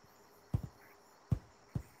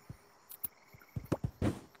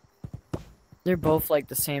 They're both like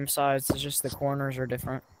the same size. It's just the corners are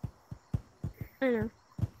different. I know.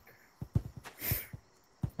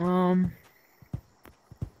 Um.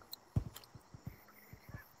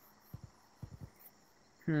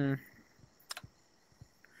 Hmm.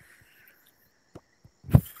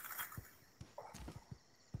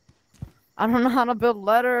 I don't know how to build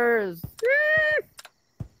letters.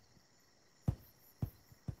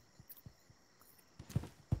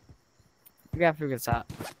 We gotta figure this out.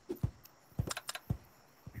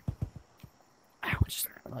 I was just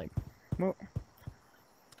like, well,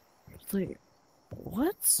 it's like,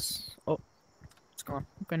 what? Oh, it's gone.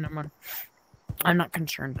 Okay, never mind. I'm not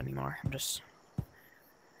concerned anymore. I'm just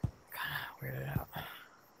kind of weirded out.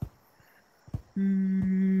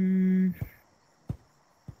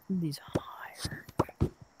 These higher.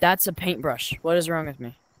 That's a paintbrush. What is wrong with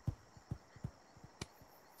me?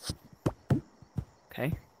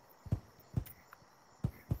 Okay.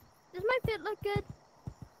 Does my fit look good?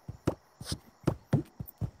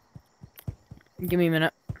 Give me a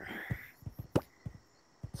minute.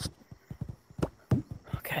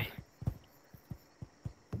 Okay.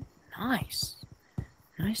 Nice.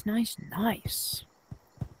 Nice.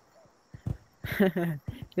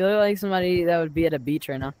 You look like somebody that would be at a beach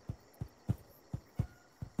right now.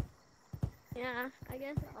 Yeah, I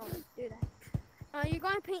guess I'll do that. You're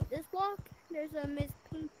going to paint this block? There's a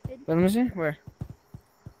mispainted. Let me see. Where?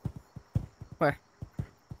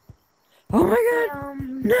 Oh my god!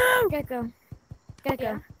 No! Gecko.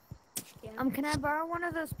 Yeah. Can I borrow one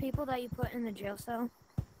of those people that you put in the jail cell?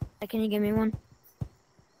 Can you give me one?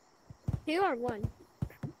 Two or one?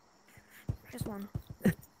 Just one.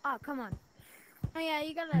 Oh, come on. Oh yeah,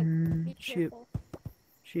 you gotta be Shoot. careful.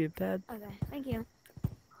 Shoot pad. Okay, thank you.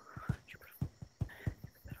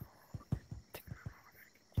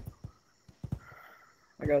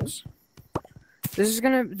 I got this. This is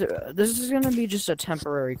gonna be just a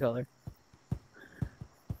temporary color.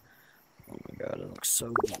 Oh my god, it looks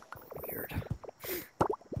so weird.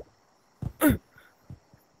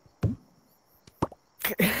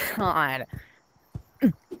 God.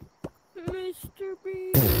 Mr.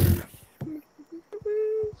 Beast.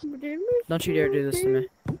 Don't you dare do this to me.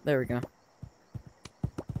 There we go.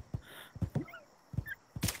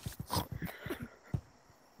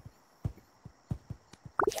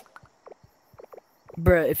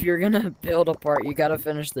 Bruh, if you're gonna build a part, you gotta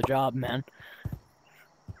finish the job, man.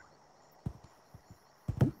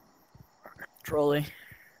 Trolley.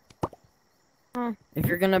 Huh. If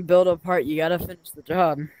you're gonna build a part, you gotta finish the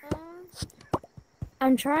job.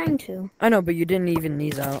 I'm trying to. I know, but you didn't even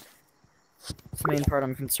these out. That's the main part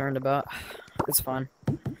I'm concerned about. It's fine.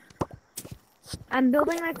 I'm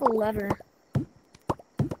building like a lever. Oh,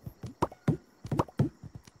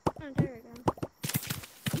 there we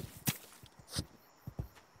go.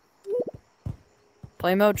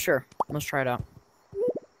 Play mode? Sure. Let's try it out.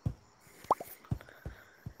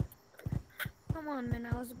 Come on, man.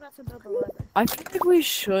 I was about to build a lever. I think we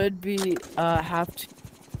should be, have to...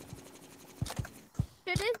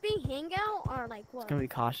 Should this be hangout or like what? Gonna be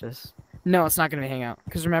cautious. No, it's not gonna be hangout.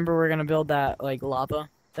 Because remember, we're gonna build that, like, lava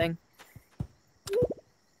thing.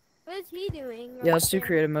 What is he doing? Yeah, right let's do there?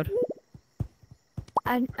 creative mode.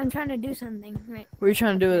 I'm trying to do something. Right. What are you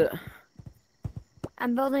trying to do with it?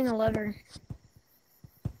 I'm building a lever.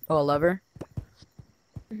 Oh, a lever?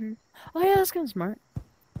 Mhm. Oh, yeah, that's kind of smart.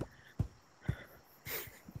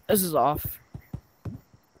 This is off.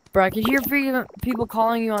 Bro, I can hear people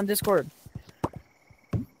calling you on Discord.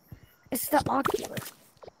 It's the Oculus.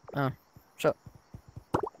 Shut.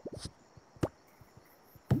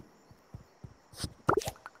 You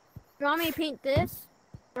want me to paint this?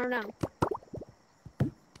 Or no?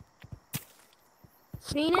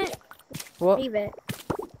 Paint it? What? Leave it.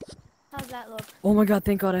 How's that look? Oh my god,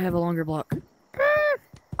 thank god I have a longer block.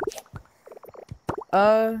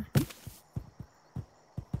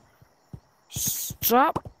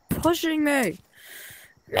 Stop pushing me.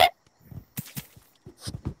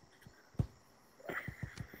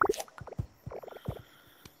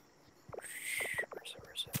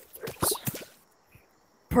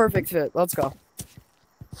 Perfect fit. Let's go.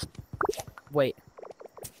 Wait.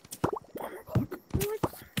 What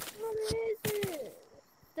is it?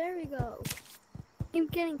 There we go. I'm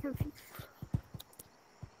getting confused.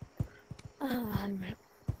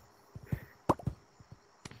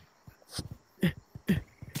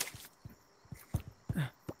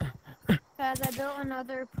 Guys, I built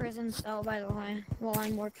another prison cell, by the way, while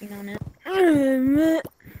I'm working on it.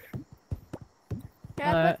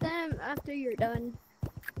 Yeah, put them after you're done.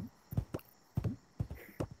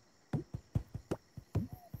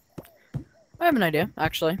 I have an idea,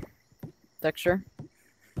 actually. Dexter.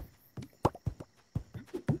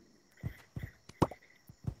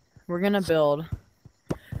 We're gonna build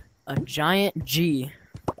a giant G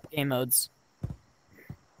game modes.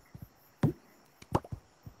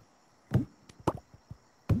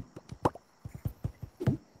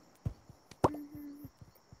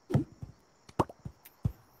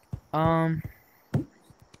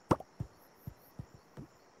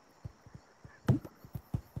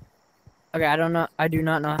 Okay, I don't know. I do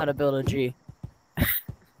not know how to build a G.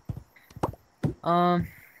 Like,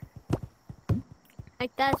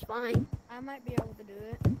 that's fine. I might be able to do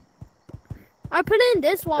it. I put in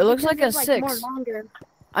this wall. It looks because like a it's, 6. More longer.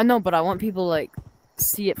 I know, but I want people to, like,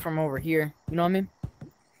 see it from over here. You know what I mean?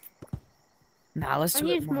 Nah, let's I do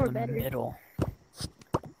need it more more in the better. middle.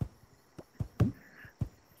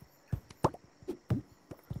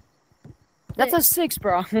 That's a 6,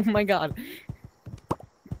 bro. Oh my god.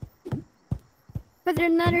 But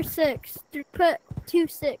there's another 6. Put 2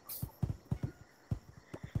 6.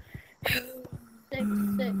 6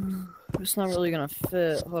 6. It's not really gonna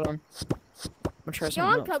fit. Hold on. I'm gonna try You something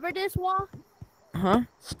want else. to cover this wall? Huh?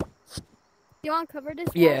 You want to cover this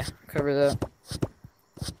wall? Yeah, cover that.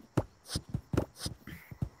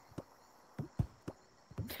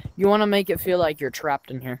 You want to make it feel like you're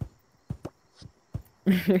trapped in here.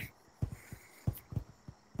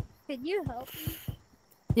 Could you help me?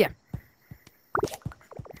 Yeah.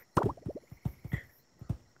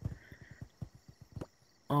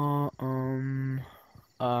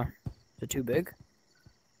 Is it too big?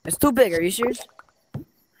 It's too big, are you serious?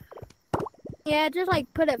 Yeah, just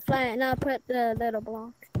like put it flat and I'll put the little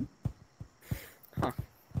block. I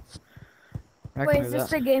Wait, can is do this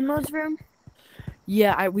that. the game modes room?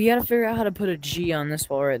 Yeah, we gotta figure out how to put a G on this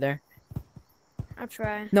wall right there. I'll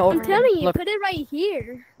try. No, I'm telling you, look. put it right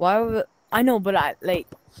here. Why would I know, but I like.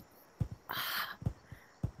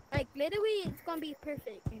 Like, literally, it's gonna be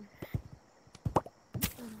perfect.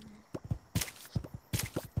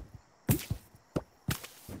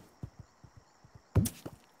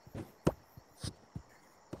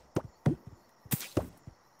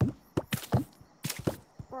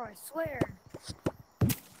 Bro, I swear.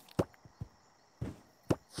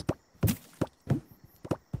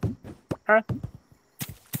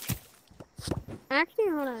 Actually,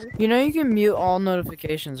 hold on. You know you can mute all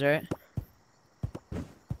notifications, right?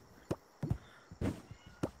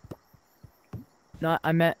 No,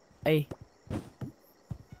 I meant a.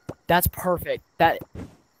 That's perfect. That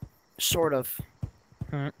sort of.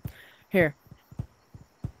 Alright. Here.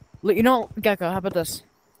 Look, you know, Gecko, how about this?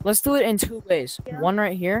 Let's do it in 2 ways. Yeah. One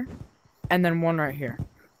right here, and then one right here.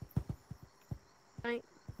 Right.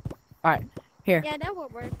 Alright, here. Yeah, that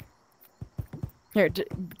would work. Here,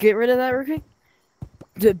 get rid of that real quick.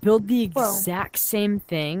 Build the exact same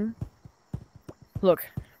thing. Look,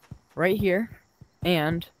 right here,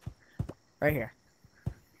 and right here.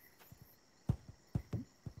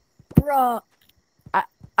 Bruh.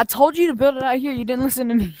 I told you to build it out here. You didn't listen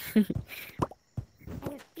to me.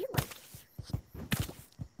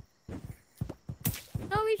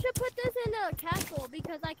 No, we should put this in the castle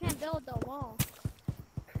because I can't build the wall.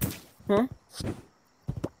 Huh?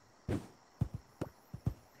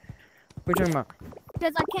 What are you talking about?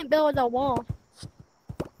 Because I can't build a wall.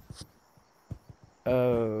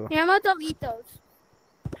 Oh. Yeah, I'm gonna delete those.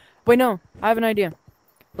 Wait, no. I have an idea.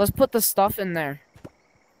 Let's put the stuff in there.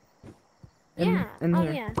 Yeah. In Oh,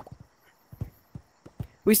 here. yeah.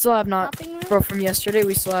 We still have not. Shopping room? Bro, from yesterday,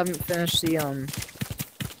 we still haven't finished the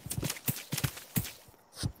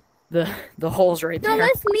holes right No, there.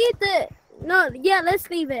 let's leave the. No, yeah, let's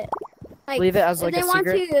leave it. Like, Leave it as if like they a want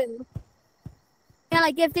secret. to. Yeah,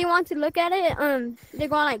 like if they want to look at it, they're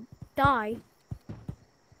gonna like die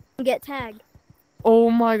and get tagged.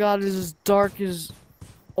 Oh my god, it is as dark as.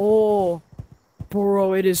 Oh,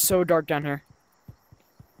 bro, it is so dark down here.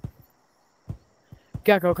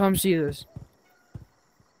 Gecko, come see this.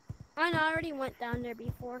 I know, I already went down there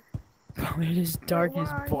before. Bro, it is dark where as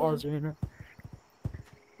are balls right now.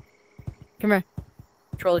 Come here.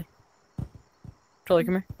 Trolley. Trolley,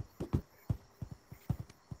 come here.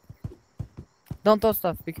 Don't throw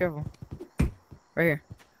stuff. Be careful. Right here.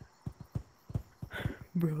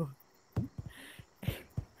 Bro.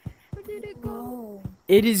 Where did it go?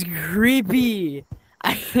 It is creepy.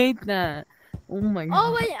 I hate that. Oh my god.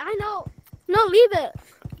 Oh, wait, I know. No, leave it.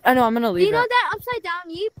 I know, I'm gonna Do leave you know it. that upside down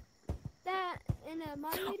yeep? That in a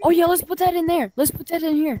moderator? Oh yeah, let's put that in there. Let's put that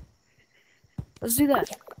in here. Let's do that.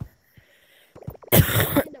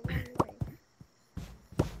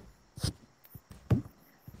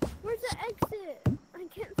 Where's the exit? I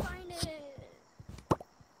can't find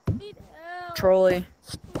it. Need help. Trolley.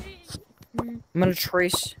 Please. I'm gonna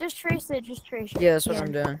trace. Just trace it. Just trace it. Yeah, that's what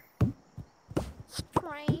I'm doing.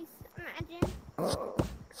 Trace. Imagine.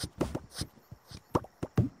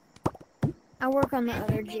 I'll work on the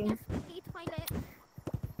other G. The toilet.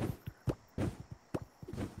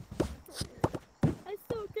 I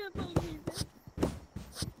still can't believe it.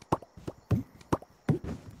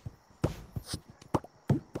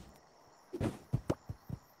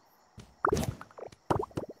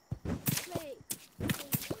 Wait.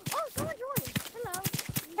 Oh, someone joined. Hello.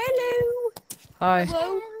 Hello. Hi.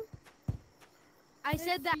 Hello. I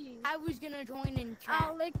said that I was gonna join in chat.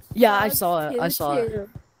 Alex. Yeah, I Bugs saw it. I saw it. 22.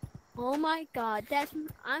 Oh my god, that's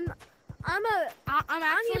I'm I'm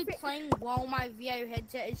actually playing while my VO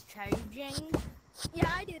headset is charging. yeah,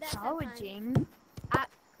 I do that sometimes. Charging.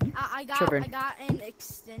 I Tripping. got an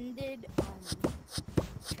extended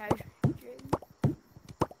charging.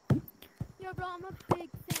 Yo, bro, I'm a big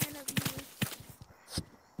fan of you.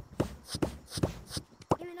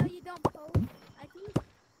 Even though you don't post, I think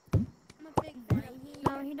I'm a big fan of you.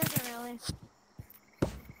 No, he doesn't really.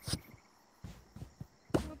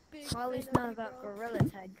 I'm a big Well, at fan least of not you, about bro. Gorilla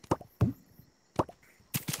Tag.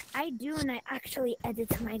 I do, and I actually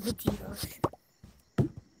edit my videos.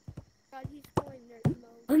 God, he's going nerd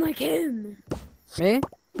mode. I'm like him. Me?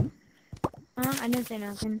 I didn't say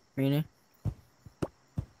nothing. Meanie?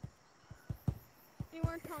 We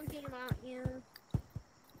weren't talking about you.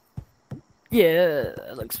 Yeah,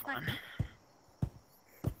 that looks fun.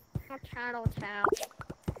 Oh, tattle tap.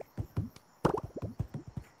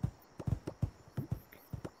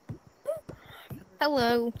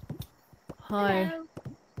 Hello. Hi.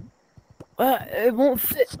 Hello. It won't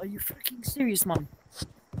fit. Are you freaking serious, mom?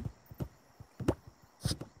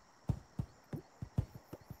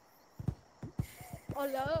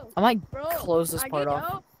 Hello. I might Bro, close this I part need off.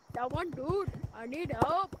 help. That one dude. I need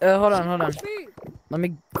help. Hold on, hold on. Help me. Let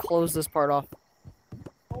me close this part off.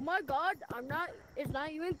 Oh my god, it's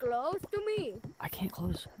not even close to me. I can't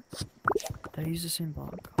close it. Did I use the same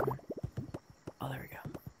block? Oh, there we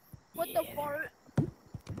go. What the fart?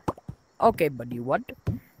 Okay, buddy, what?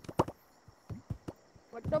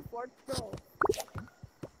 What the fart, bro?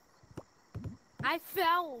 I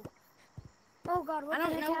fell. Oh God, what I don't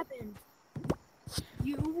the heck know. happened?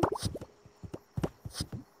 You.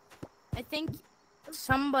 I think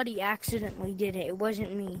somebody accidentally did it. It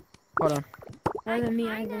wasn't me. Hold on. Wasn't me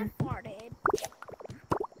I either. kinda farted.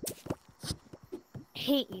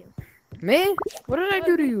 Hate you. Me? What did I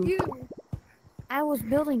do to you? I was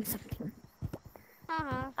building something.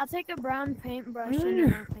 Uh-huh. I'll take a brown paintbrush and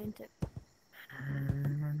then I'll paint it.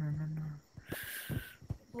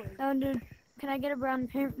 Oh, dude, can I get a brown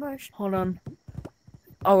paintbrush? Hold on.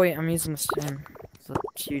 Oh wait, I'm using the same. It's a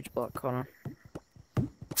huge block. Hold on.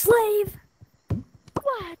 Slave.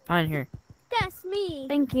 What? Fine, here. That's me.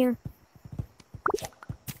 Thank you.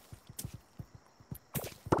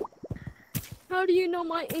 How do you know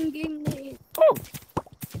my in-game name? Oh.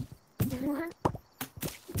 What?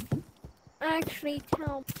 Actually,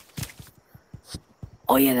 tell me.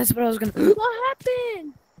 Oh yeah, that's what I was gonna. What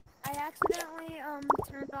happened? I accidentally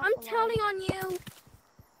turned off. I'm the telling light. on you.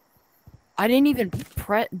 I didn't even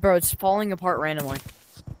press. Bro, it's falling apart randomly.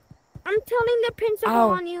 I'm telling the principal Ow.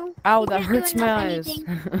 on you. Ow, You that can't do hurts my eyes. anything.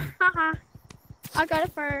 Haha. I got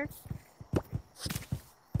it first.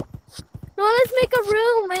 No, let's make a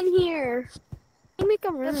room in here. Let's make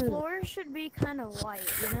a The room. floor should be kind of white,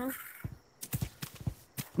 you know?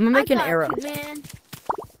 I'm gonna make I an got arrow. you, man.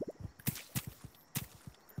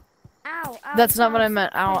 Ow, ow. That's not what I stop.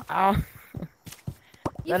 meant. Ow, ow.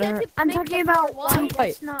 You That said hurt. to I'm make talking the about floor white. white.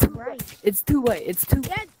 White. That's not right. It's too white. It's too.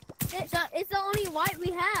 Yeah, it's the only white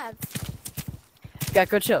we have.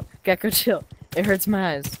 Gecko, chill. Gecko, chill. It hurts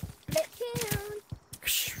my eyes. Let down.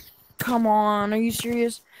 Come on, are you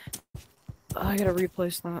serious? Oh, I gotta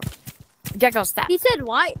replace that. Gecko, stop. He said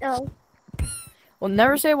white though. Well,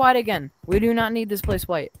 never say white again. We do not need this place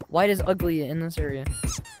white. White is ugly in this area.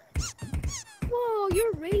 Whoa,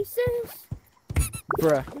 you're racist?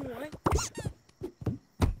 Bruh. What?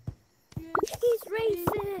 He's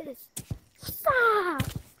racist. Stop.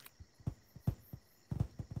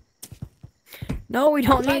 No, we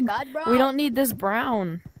don't Oh my need. God, bro. We don't need this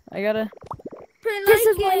brown. I gotta. This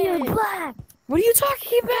is why you're black. What are you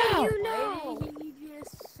talking How about? do you know?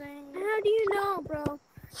 How do you know, bro?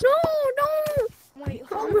 No, no. Wait, On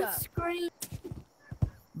hold the up. screen.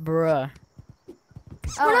 Bruh.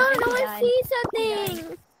 Oh, no, he I died. see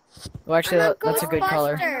something. Well, actually, I'm a that's a good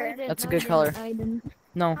color. Ghostbuster. That's a good color.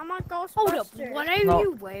 No, I'm a Ghostbuster. Hold up. What are No.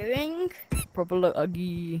 you wearing? purple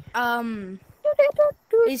ugly.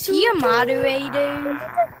 Is he a moderator?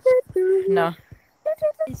 No.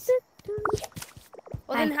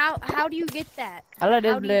 Well, then how do you get that? I let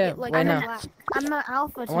How it do you get blue. like Wait, a no. black? I'm an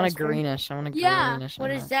alpha I want a tester. greenish. I want a Yeah. greenish.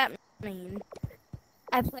 What on does that. that mean?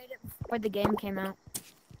 I played it before the game came out.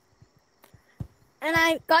 And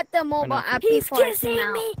I got the mobile know. app He's before it kissing came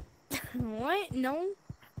out. me. What? No.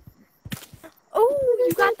 Oh,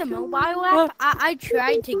 you got the mobile app? I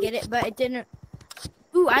tried to get it, but it didn't.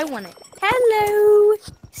 Ooh, I want it. Hello,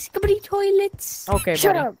 Skibbity Toilets. Okay,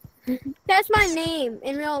 Shut buddy. up. That's my name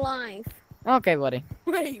in real life. Okay, buddy.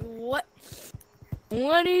 Wait, what?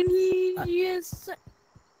 What did he just say?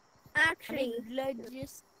 Actually,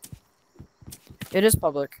 Just It is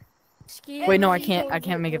public. Wait, no, I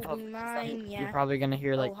can't make it public. Mine, You're yeah. probably gonna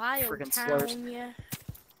hear like Ohio freaking town, slurs. yeah.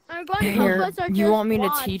 I'm going to Here, help us or you just want me to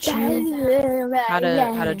watch. teach you how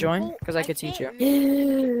to join? Because I could teach you.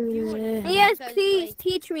 Yes, please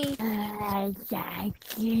teach me.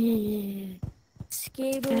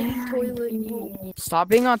 Skibbity Toilet. Stop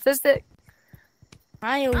being autistic.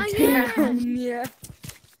 Ohio I am. town, yeah.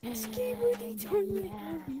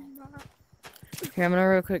 Here, I'm gonna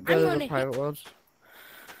real quick go I'm to gonna the hit- private worlds.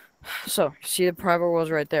 So, see the private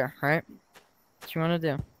worlds right there, right? What you wanna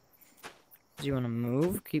do? Is you wanna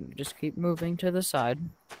move? Just keep moving to the side.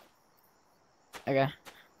 Okay.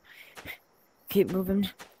 Keep moving to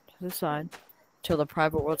the side till the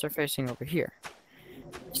private worlds are facing over here.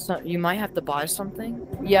 So you might have to buy something.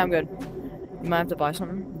 Yeah, I'm good. You might have to buy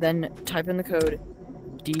something. Then type in the code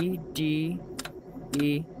DDEB.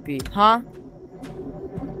 Huh?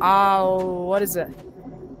 Oh, what is it?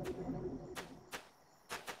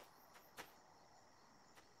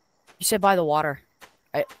 You said by the water.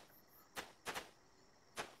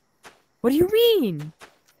 What do you mean?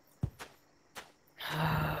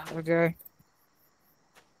 Okay.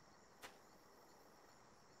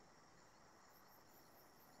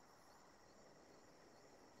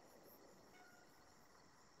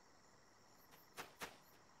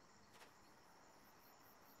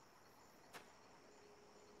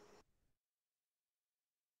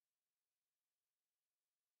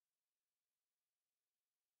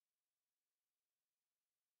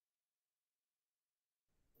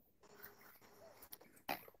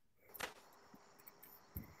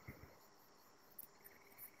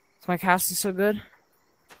 Is my casting so good?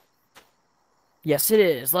 Yes, it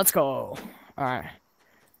is. Let's go. Alright.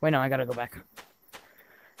 Wait, no, I gotta go back.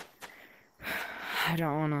 I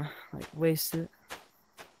don't wanna, like, waste it.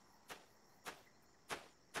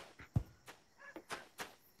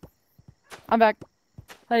 I'm back.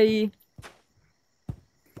 Hey.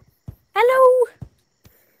 Hello.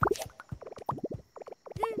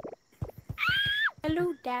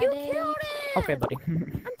 Hello, Daddy. You killed it. Okay, buddy. I'm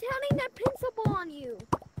telling that principal on you.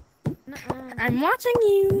 I'm watching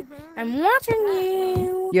you. I'm watching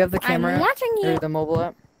you. You have the I'm camera watching or you. the mobile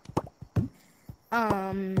app? We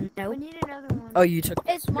No. need another one. Oh, you took.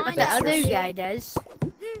 It's mine. The other actually. guy does.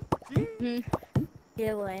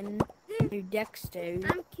 Dylan. You're Dexter.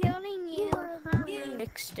 I'm killing you.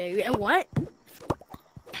 Dexter. And what?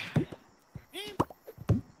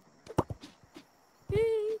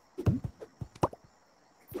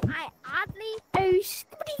 I oddly. Oh,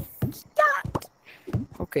 Skibbity Scott.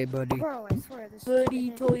 Okay, buddy. Bro, I swear this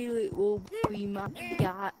Buddy Toilet will be my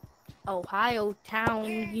yacht. Ohio town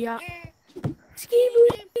yacht.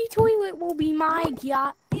 Skibbity Toilet will be my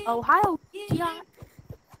yacht. Ohio yacht.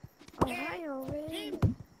 Ohio, really?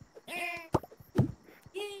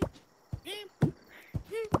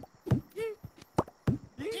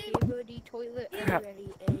 Skibbity Toilet Crap. already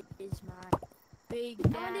is my big Oh, do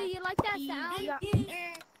daddy. you like that sound? yacht.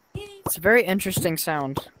 It's a very interesting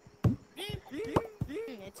sound.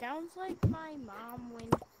 It sounds like my mom when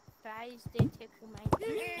tries to tickle my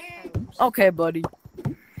toes. Okay, buddy.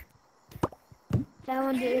 That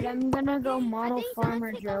one, dude, I'm gonna go I model think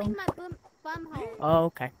farmer someone's Joe. tickling my bum hole. Oh,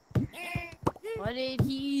 okay. What did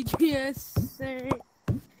he just say?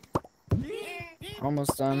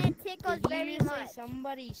 Almost And done. it tickles Did very you say much.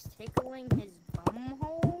 somebody's tickling his bum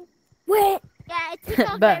hole? Wait, Yeah, it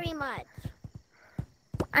tickles Bet. very much.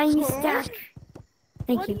 I'm Huh? stuck.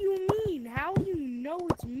 Thank What you. do you mean? How do you know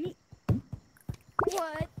it's me?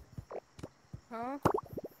 What? Huh?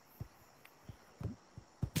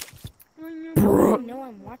 Bro. No,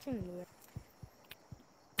 I'm watching you.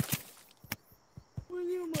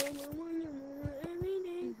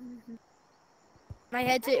 My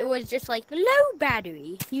headset was just like low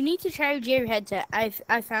battery. You need to charge your headset.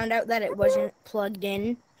 I found out that it wasn't plugged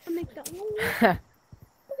in. Even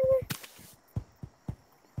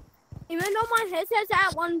though my headset's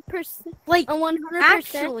at 1%, Like 100%.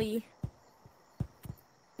 actually,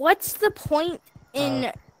 what's the point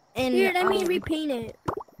in Here, let me um, repaint it.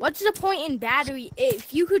 what's the point in battery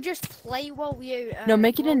if you could just play while we're No,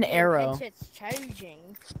 make it while an your arrow. headset's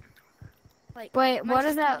charging. Like Wait, my what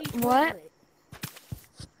is that? study What? toilet.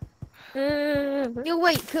 Yo,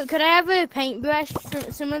 wait, could I have a paintbrush?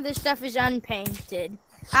 Some of the stuff is unpainted.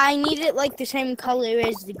 I need it like the same color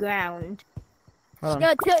as the ground. Hold on.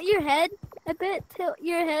 Yo, tilt your head a bit. Tilt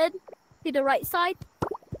your head to the right side.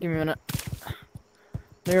 Give me a minute.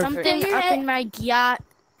 There, Something your up head- in my yacht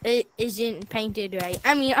isn't painted right.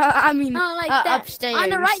 I mean, No, like that. upstairs. On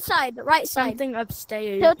the right side. The right side. Something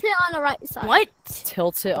upstairs. Tilt it on the right side. What?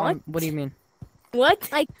 tilt it on. What do you mean?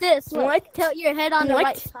 What? Like this. Look. What? Tilt your head on the What?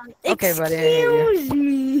 right side. Okay, buddy, I hear you. Excuse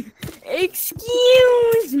me.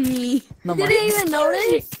 Excuse me. No, You mind. didn't even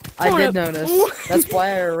notice? I Hold did up. notice. That's why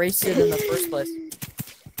I erased it in the first place.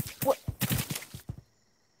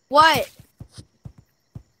 What?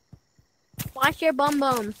 Wash your bum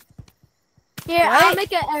bum. Here, What? I'll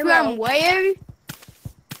make an arrow. From where?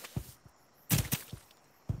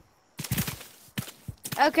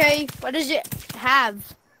 Okay, what does it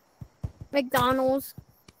have? McDonald's.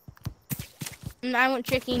 I want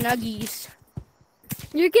chicken nuggies.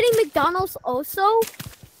 You're getting McDonald's also?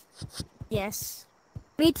 Yes.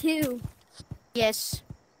 Me too. Yes.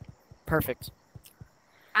 Perfect.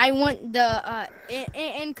 I want the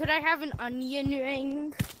and could I have an onion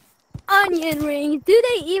ring? Onion rings. Do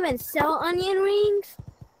they even sell onion rings?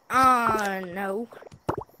 No.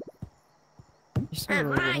 You sound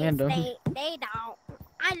really random. they don't.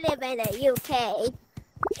 I live in the UK.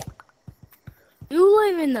 You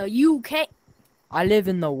live in the UK? I live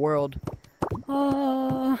in the world.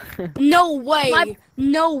 No way. My-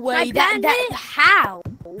 No way. That planet- how?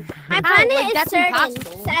 My How? planet Like, is that's Saturn.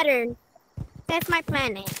 impossible. Saturn. That's my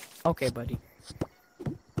planet. Okay, buddy.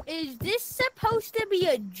 Is this supposed to be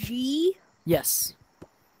a G? Yes.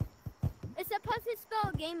 It's supposed to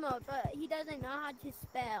spell game mode, but he doesn't know how to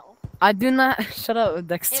spell. I do not. Shut up,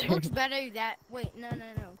 Dexter. It looks better that. Wait, no.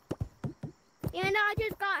 You know, I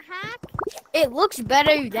just got hacked. It looks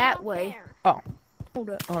better I that don't way. care. Hold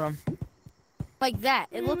up. Hold on. Like that.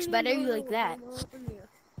 It looks better like that.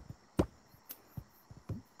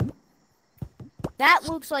 That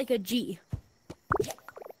looks like a G.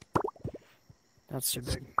 That's too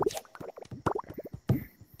big.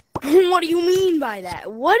 What do you mean by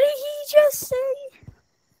that? What did he just say?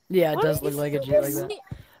 Yeah, it What does did look he like a G just like that. say?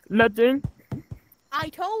 Nothing. I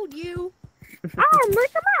told you. Oh,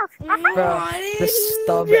 Mickey Mouse. Bro, What the did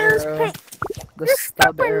stub he just arrow. say? The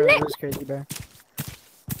stub arrow is crazy, bro.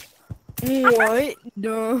 What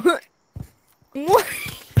the? What?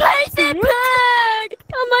 Place it back!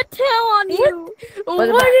 I'm gonna tell on you. Put it What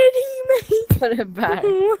back. did he make? Put it back.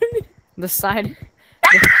 What? The side.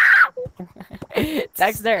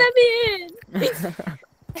 Dexter. Let me in.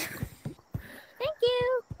 Thank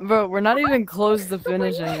you. Bro, we're not even close to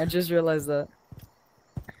finishing. I just realized that.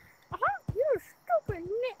 You're stupid.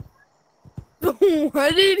 Nick.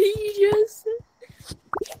 What did he just say?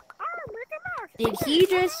 Oh, Mickey Mouse. Did he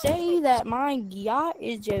just say that my yacht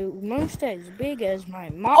is almost as big as my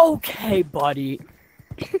mom? Okay, buddy.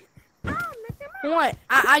 Oh, Mickey Mouse. What?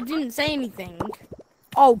 I didn't say anything.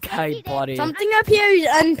 Okay, buddy. Something up here is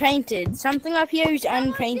unpainted. Something up here is Dude,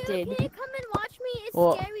 unpainted. can you come and watch me? It's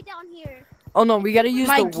Well- scary down here. Oh no, we gotta use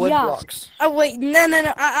My the wood yacht. blocks. Oh wait, no.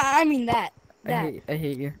 I mean that. That. I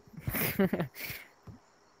hate you.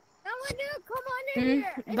 Someone dude, come on in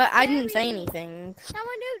here. It's But I didn't say scary. anything.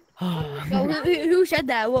 Someone dude, So who said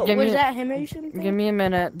that? What Give was me- that? Him or something? Give me a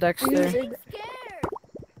minute, Who Dexter. said I'm that? scared.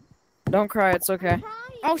 Don't cry, it's okay. I'm crying.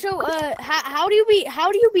 Also, how do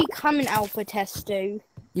you become an alpha tester?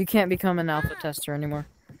 You can't become an alpha tester anymore.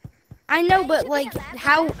 I know, you but should be like, a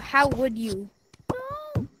lab how would you?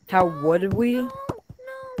 No, How would we? no.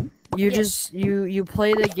 You Yes. just you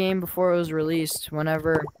play the game before it was released.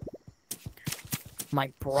 Whenever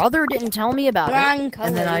my brother didn't tell me about it, Wrong color.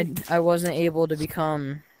 and then I wasn't able to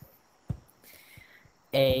become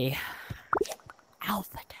a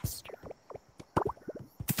alpha tester.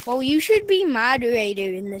 Well, you should be moderator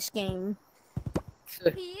in this game.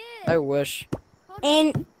 He is. I wish.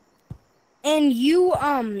 And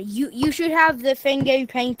you should have the finger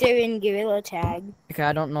painter and gorilla tag. Okay,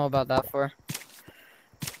 I don't know about that for.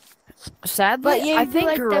 Sadly, But you're I think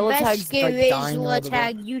like Gorilla the Tag's best like dying a gorilla little bit.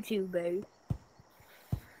 tag YouTuber.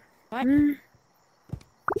 What?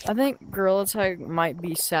 I think Gorilla Tag might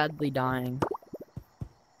be sadly dying.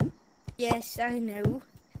 Yes, I know.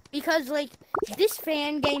 Because like this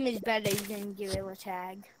fan game is better than gorilla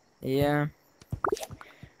tag. Yeah.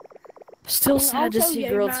 Still And sad to also, see Yo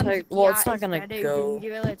Gorilla Mom's Tag. Well, it's yacht not is gonna better go. than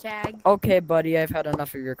gorilla tag. Okay, buddy, I've had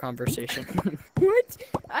enough of your conversation. What?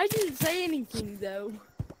 I didn't say anything though.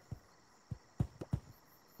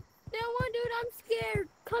 No one, dude, I'm scared.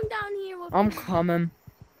 Come down here with I'm me. coming.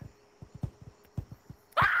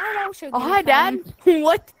 I'm also Oh, gonna hi, Dad. come.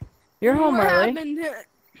 What? You're home What early. happened?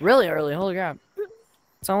 Really early. Holy crap.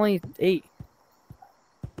 It's only 8.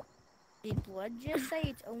 Did Blood just say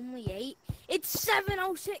it's only 8? It's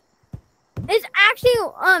 7:06. It's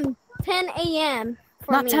actually 10 a.m.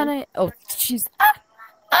 for Not me. 10 a.m. Oh, jeez.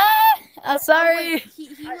 I'm Oh, sorry. wait, he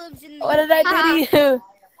lives in the What did I do to you?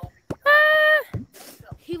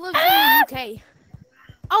 He lives in the UK.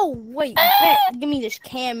 Oh wait, man, give me this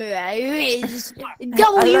camera. Riz.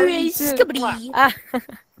 Double I love Riz. you too. Skibbity.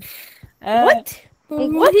 What?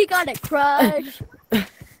 What? He got a crush.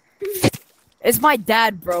 It's my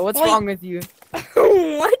dad, bro. What's Wait. wrong with you?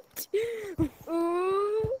 What?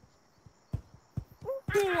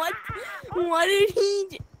 What? What did he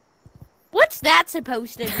do? What's that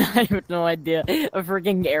supposed to be? I have no idea. A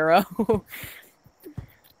freaking arrow.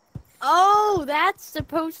 Oh, that's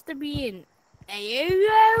supposed to be an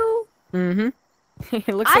arrow? Mm-hmm. It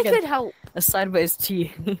looks I like could help. a sideways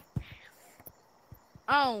T.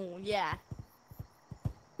 Oh, yeah.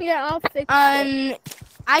 Yeah, I'll fix it.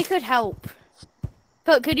 I could help.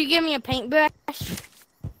 But could you give me a paintbrush?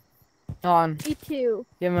 Hold on. Me too.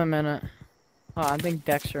 Give him a minute. Oh, I think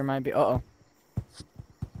Dexter might be. Uh-oh.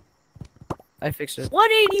 I fixed it. What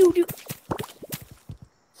did you do?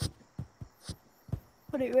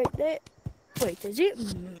 Put it right there. Wait, does it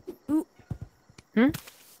move? Hmm?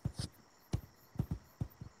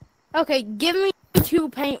 Okay, give me 2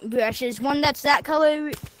 paintbrushes. One that's that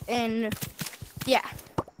color and yeah.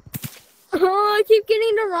 Oh, I keep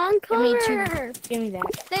getting the wrong Give me color. 2. Give me that.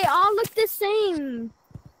 They all look the same.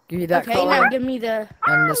 Give you that Okay, color now give me the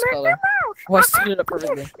and this color. Oh, I set it up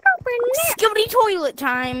perfectly. Skibbity toilet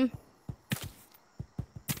time.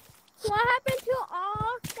 What happened to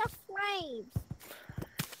all the flames?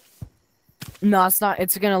 No, it's not.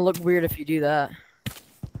 It's gonna look weird if you do that.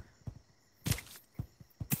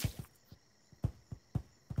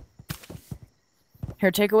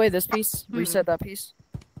 Here, take away this piece. Reset that piece.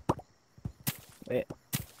 Wait.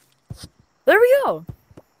 There we go.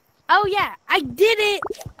 Oh yeah, I did it.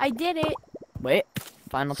 I did it. Wait.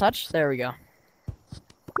 Final touch. There we go.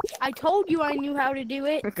 I told you I knew how to do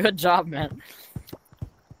it. Good job, man.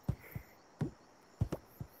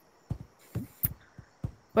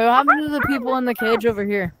 Wait, what happened to the people in the cage over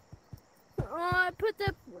here? I put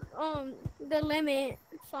the limit.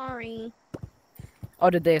 Sorry. Oh,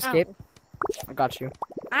 did they escape? I got you.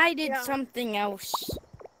 I did Yeah. something else.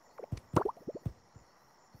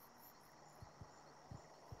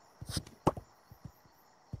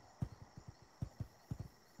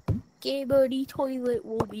 Skibbity toilet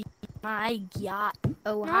will be my yacht,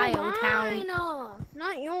 Ohio not town. mine,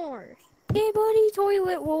 not yours. Skibbity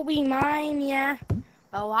toilet will be mine, yeah.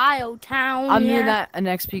 Ohio town, I'm yeah. doing that an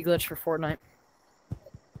XP glitch for Fortnite.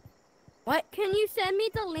 What? Can you send me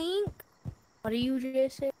the link? What do you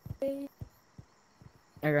just say?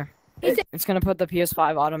 Okay. Is it- It's gonna put the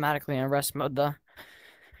PS5 automatically in rest mode though.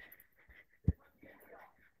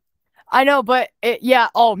 I know, but yeah.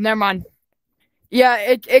 Oh, never mind. Yeah,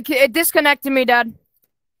 it disconnected me, Dad.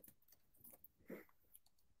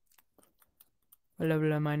 What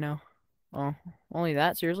level am I now? Oh, only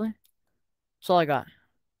that? Seriously? That's all I got.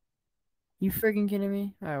 You freaking kidding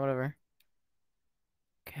me? Alright, whatever.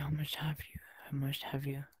 Okay, how much have you? How much have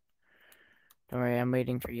you? Don't worry, I'm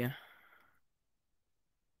waiting for you.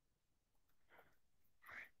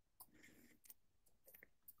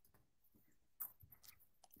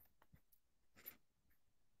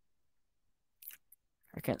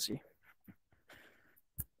 I can't see.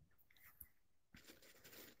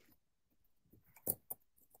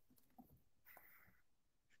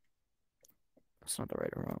 That's not the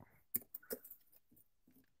right remote.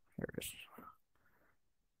 Here it is.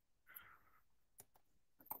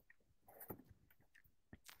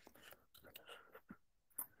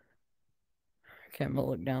 I can't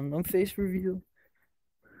look down. No face reveal.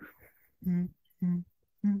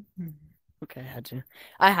 Okay, I had to.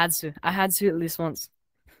 I had to. I had to at least once.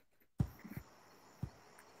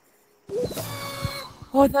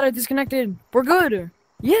 Oh, I thought I disconnected. We're good.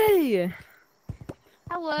 Yay!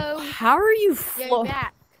 Hello. How are you You're floating?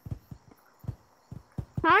 back.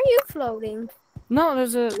 How are you floating? No,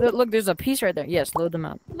 there's a look. There's a piece right there. Yes, load them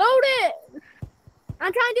up. Load it!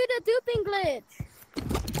 I'm trying to do the duping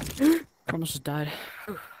glitch. Almost just died.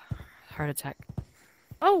 Heart attack.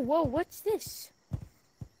 Oh, whoa, what's this?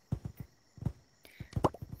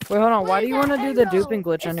 Wait, hold on. Why do you want to do the arrow? duping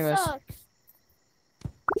glitch It anyways? sucks.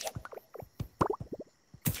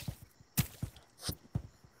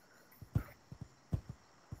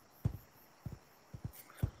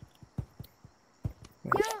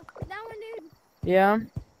 Yo, that one, dude. Yeah.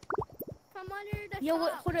 Come under the Yo, shop.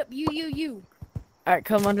 what? Hold up. You. All right,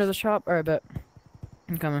 come under the shop. All right, bet.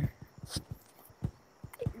 I'm coming.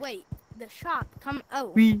 Wait, the shop. Come.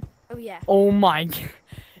 Oh. Oh yeah. Oh my,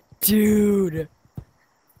 dude,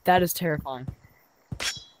 that is terrifying.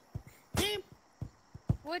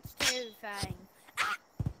 What's terrifying?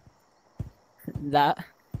 That.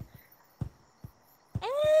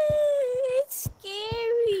 It's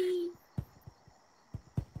scary.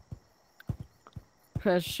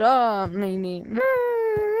 Shut me.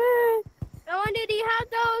 I wonder, do you have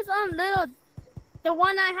those little? The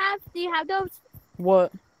one I have. Do you have those?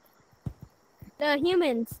 What? The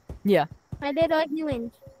humans. Yeah. My little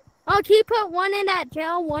humans. Oh, can you put one in that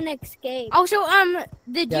jail, one escape? Also,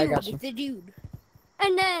 the dude, Yeah, I got you. the dude.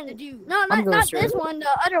 And then The dude. no, I'm not going this one, the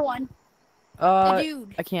other one. The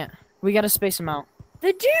dude. I can't. We gotta space them out.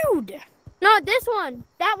 The dude. No, this one.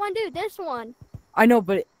 That one, dude. This one. I know,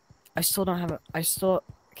 but I still don't have it. I still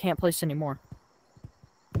can't place anymore.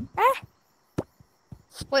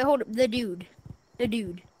 Wait, hold up. The dude. The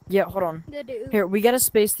dude. Yeah, hold on. The dude. Here, we gotta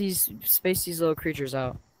space these little creatures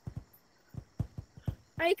out.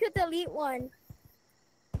 I could delete one.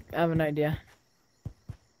 I have an idea.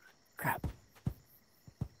 Crap.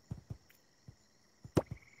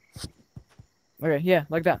 Okay, yeah,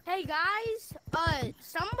 like that. Hey guys, And then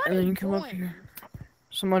somebody you come up joined. here.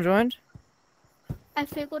 Someone joined? I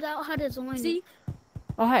figured out how to join. See?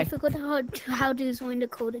 Oh, I hi. figured out how to join the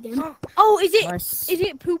code again. Oh, is it? Nice. Is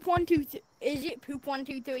it poop 123? Is it poop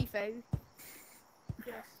 1234?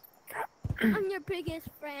 Yes. I'm your biggest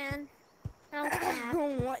fan. How sad.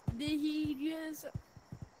 What did he just?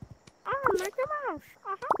 Oh, Mickey Mouse.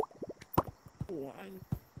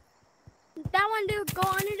 That one, dude. Go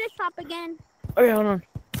under the shop again. Okay, hold on.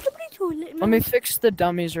 Somebody toilet. Let me fix the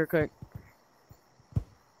dummies real quick.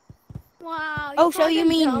 Wow. Oh, so called you them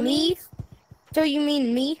mean dummies? me? So you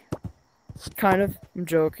mean me? Kind of. I'm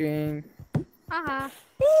joking. Uh-huh.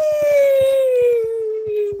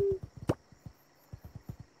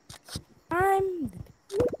 I'm.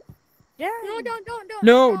 No, don't.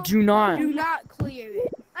 No, do not. Do not clear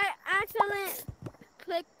it. I accidentally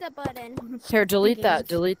clicked the button. Here, delete that.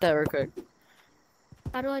 Delete that real quick.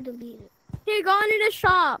 How do I delete it? Here, go into the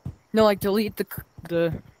shop. No, like delete the.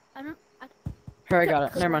 I don't. Here, I got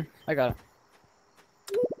it. Never mind. I got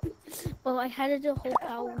it. Well, I had to do the whole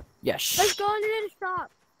power. Yes. Let's go into the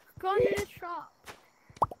shop. Go into the shop.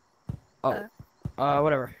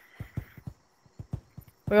 Whatever.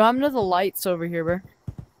 Wait, what happened to the lights over here, bro?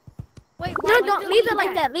 Wait, no, don't leave it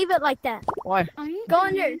like that. Leave it like that. Why? Go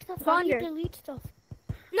under. Stuff. Go How do you under. delete stuff.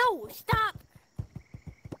 No, stop.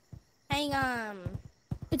 Hang on.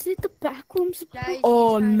 Is it the back rooms? Guys,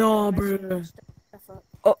 Oh, he's trying to no, mess bruh. stuff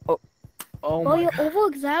up. Oh Oh, my you're god. over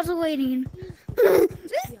exaggerating. Come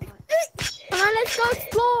on, let's go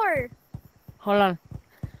explore. Hold on.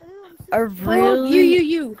 I Oh, really.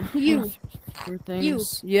 you. Two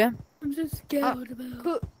things. Yeah. I'm just scared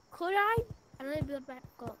about. Could I? I need to build back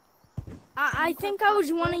up. I think I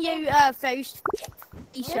was one of your first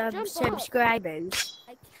jump up. subscribers.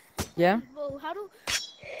 Yeah. Whoa, how do?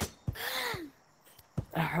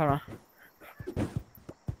 Hold on.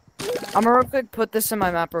 I'm gonna real quick put this in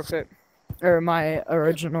my map real quick. Or my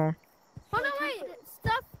original. Hold on, wait.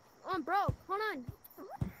 Stuff on broke. Hold on.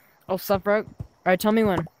 Oh, stuff broke? Alright, tell me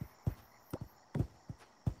when.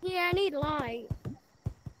 Here, I need light.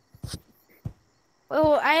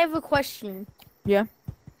 Oh, I have a question. Yeah.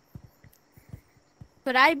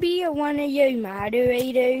 Could I be one of your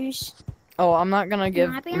moderators? Oh, I'm not gonna give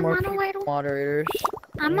I be a more people moderator? moderators.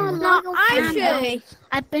 I'm a Mm. loyal I fan, though. should.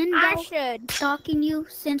 I've been I should. stalking you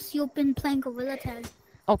since you've been playing Gorilla Tag.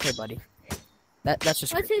 Okay, buddy. That's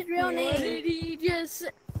just What's his real What name? did he just?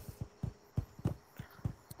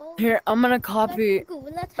 Oh, Here, I'm gonna copy.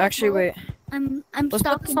 Gorilla Tag, Actually, bro. wait. I'm Let's put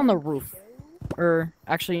stalking this on the roof. Or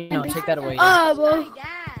actually, no, take that away. Oh, well.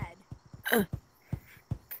 Dad.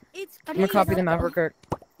 It's I'm gonna copy them, crazy. Albuquerque.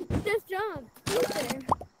 Just jump. Luther.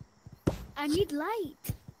 I need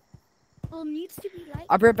light. Well, needs to be light.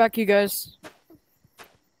 I'll be right back, you guys.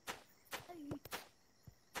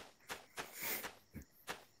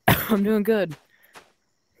 I'm doing good.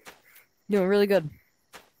 Doing really good.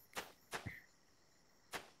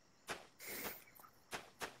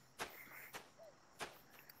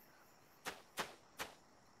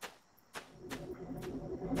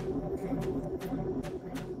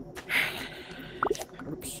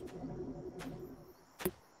 Oops.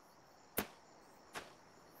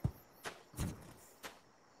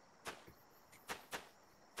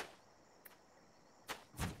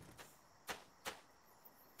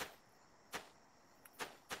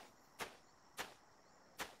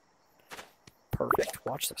 Perfect.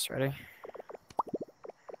 Watch this. Ready?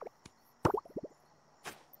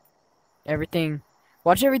 Everything.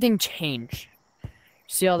 Watch everything change.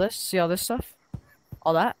 See all this? See all this stuff?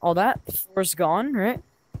 All that? All that? The floor's gone, right?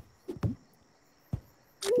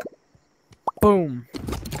 Boom.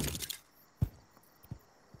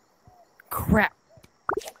 Crap.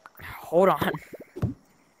 Hold on.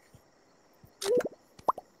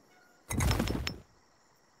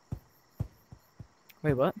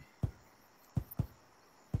 Wait, what?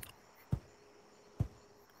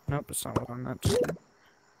 Nope, it's not what I meant.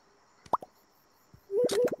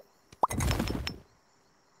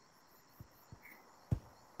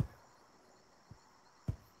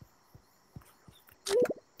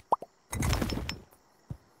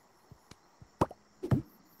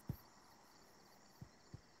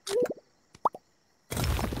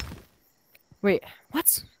 Wait,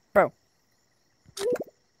 what? Bro.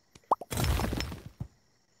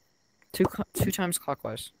 Two times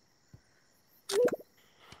clockwise.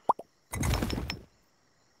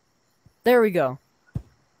 There we go.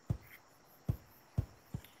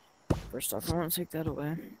 First off, I want to take that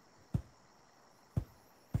away.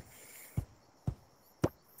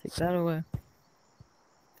 Take that away.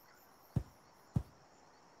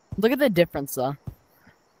 Look at the difference, though.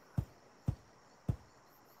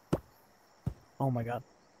 Oh my god.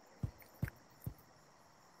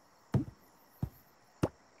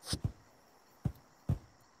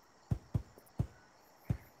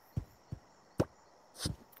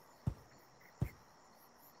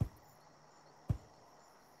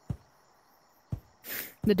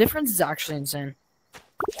 The difference is actually insane.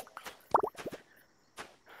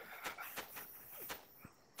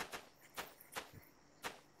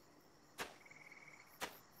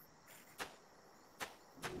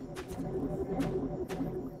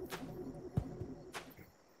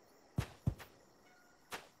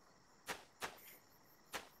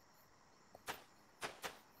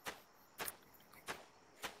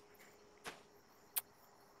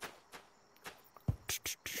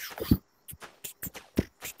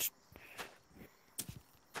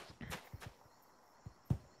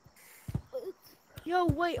 Yo,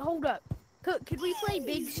 wait, hold up. Could we play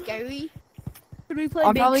Big Scary? Could we play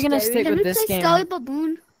I'm Big probably gonna Scary? stick Can with we this play game. Skelly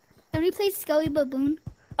Baboon? Can we play Skelly Baboon?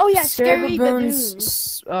 Oh yeah, Scary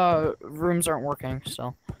Baboons. Baboons' rooms aren't working,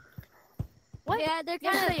 so. What? Yeah, they're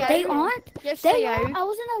Yes, kind of. they They are. aren't. Yes, They they are. are. I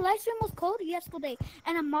was in a live stream with Cody yesterday,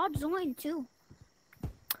 and a mod joined too.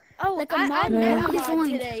 Oh, Like a I mod met a mod mod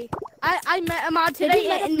joined. today. I met a mod Have you today,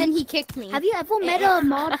 met a and then he kicked me. Have you ever met a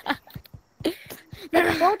mod?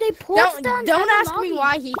 Like, bro, they pulled Don't ask me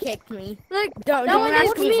why he kicked me. Like, Don't one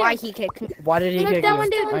ask dude me me- why he kicked me. Why did he like kick that you? one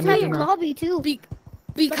dude I was need to in know. lobby too.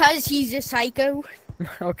 Because he's a psycho.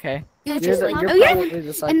 Okay. Yeah, You're, just the, like- you're oh, yeah. probably the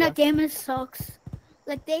And psycho. that game is sucks.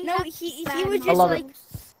 Like they No, have he bad was I just love like it.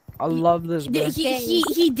 I love this bro.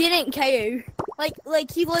 he didn't KO. Like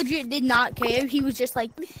he legit did not KO. He was just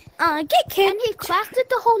like, get And he clasted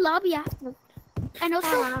the whole lobby after. And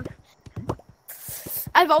also,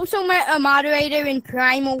 I've also met a moderator in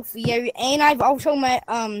Primal Fear, and I've also met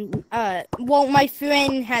well, my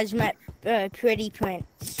friend has met Pretty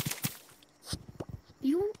Prince.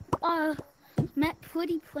 you met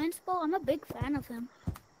Pretty Prince, bro. I'm a big fan of him.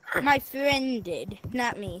 My friend did,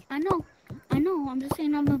 not me. I know. I'm just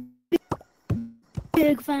saying I'm a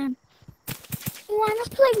big fan. You wanna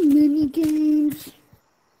play mini games?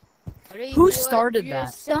 Who started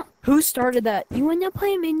that? So, Who started that? you wanna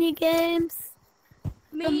play mini games?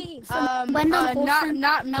 Me. Wendell Not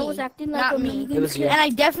Olsen, me. I was acting like Not a me. mini It game. was you. And I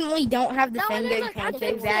definitely don't have the That one Fango did, look, I Panther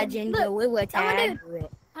fixed it. Vagin Look, Gorilla that one tag.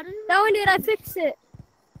 I don't know. That one did, I fixed it.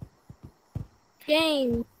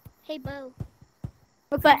 Game. Hey, Bo.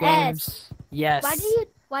 With an S. Games. Yes. Why do you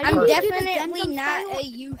I'm do the definitely Gundam not style a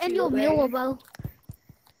YouTuber. and your mirror, Bo?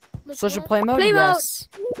 Look Social what- play mode? Play mode. Yes.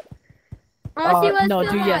 No,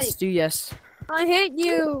 do yes. Do yes. I hate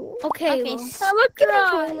you. Okay. Okay, well, I'm a skip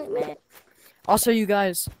cry. it, man. Also, you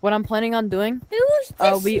guys, what I'm planning on doing,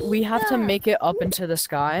 Who's this? we have to make it up into the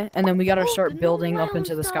sky, and then we gotta start building up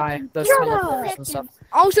into the sky. Those teleporters and stuff.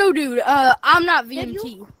 Also, dude, I'm not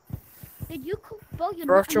VMT. Did you Bo, you're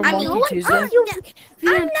Virtual not, Monkey Tuesday. VMT.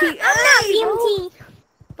 I'm not VMT.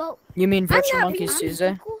 Bo, You mean Virtual not Monkeys I'm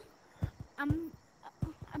Tuesday? Google.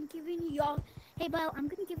 I'm giving you y'all. Hey, Bo, I'm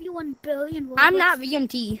gonna give you 1 billion. Robux. I'm not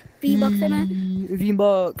VMT. V-Bucks, I meant.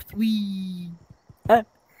 V-Bucks, wee.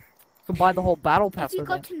 Can buy the whole battle If pass you with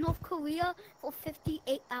go it. to North Korea for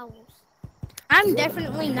 58 hours. I'm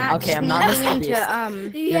definitely not Okay, I'm not sneaking Mr. into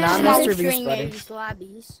Beast. You're not small Mr. Beast, buddy. stringers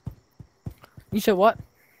lobbies. You said what?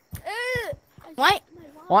 What?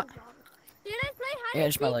 What? Dude, let's play hide Yeah, and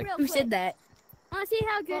it's my seek leg. real Who quick. said that? I want to see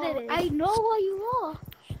how good it is. I know where you are.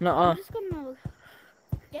 Nuh-uh. I'm just gonna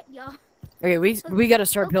get y'all. Okay, we gotta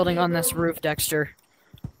start building on this Okay, roof, Dexter.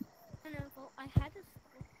 Well, I had to.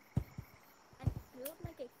 I feel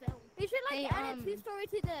like I fell. We should like Hey, add a 2-story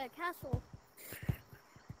to the castle.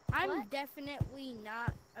 I'm What? definitely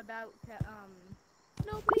not about to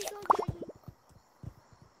No, please don't get me.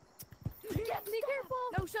 Be careful.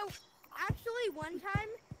 No, so actually one time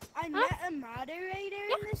I met a moderator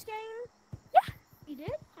in this game. You did?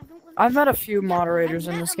 I don't. I've met a few Yeah, moderators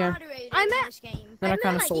I in met this a game. moderator I in met- this game. Then I met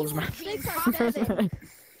kind of like sold his equal man. 6 or 7.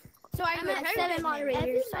 So I I met recruited 7 him.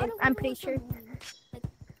 moderators. I'm pretty sure. Like,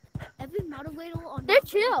 every moderator on. They're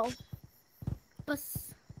chill. But.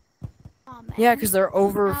 Oh, man. Yeah, because they're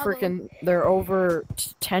over Bravo. they're over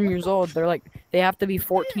 10 years old. They're like, they have to be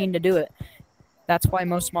 14 to do it. That's why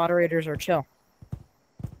most moderators are chill.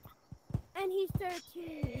 And he's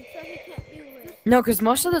 13, so he can't do it. No, because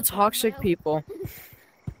most of the toxic people,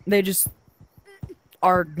 they just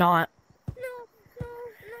are not. No, no.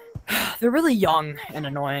 They're really young and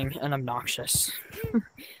annoying and obnoxious.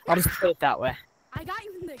 I'll just put it that way. I got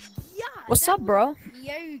you in the yacht. What's up, bro?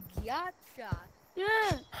 Yo, yacht shot. Yeah.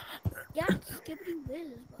 Yeah, skippity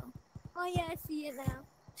whiz, bro. Oh yeah, I see it now.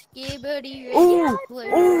 Skibbity Ooh,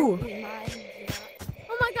 ribbity, ooh. my yacht.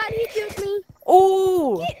 Oh my god, he juked me.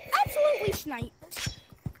 Ooh! Absolutely sniped.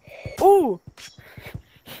 Ooh!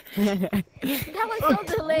 That was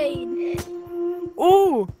so delayed.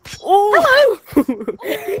 Ooh! Ooh!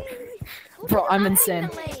 Bro, I'm I insane.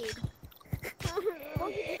 delayed. Oh,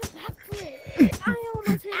 he did a backflip. I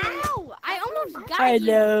almost hit him. Ow! I almost got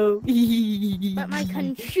you. Hello. But my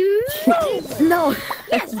confusion. No.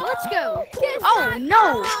 Yes, let's go. Kiss Oh my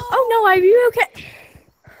no! mouth. Oh no! Are you okay?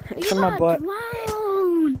 It's in my butt.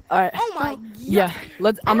 Wow. Alright. Oh my god! Yeah.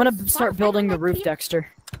 I'm gonna Spotify start building the on my roof, PS Dexter.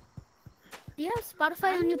 Do you have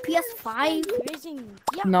Spotify on your PS5?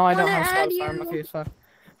 Yeah. No, I don't Wanna have add Spotify on my you? PS5.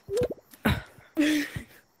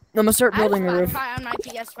 I'm gonna start building the roof. I have Spotify on my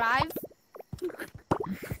PS5.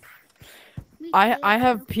 I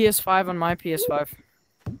have PS5 on my PS5.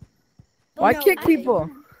 Why no, kick I people?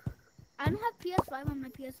 I don't have PS5 on my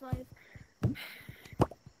PS5.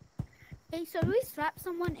 Hey, so we strap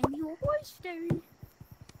someone in your holster? Do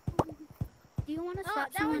you want to Oh,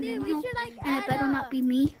 strap that someone one, dude. in We here? should like And it add better not be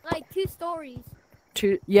me. like 2 stories.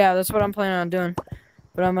 Yeah, that's what I'm planning on doing.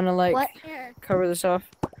 But I'm gonna like What? Here. cover this off.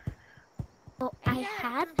 Well, I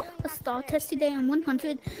had a star test today. I'm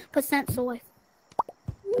 100% soy.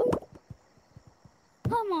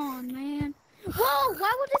 Come on, man. Whoa,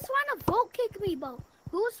 why would this trying to vote kick me, Bo?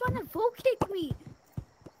 Who was trying to vote kick me?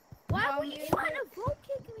 Why No, were you you- trying to vote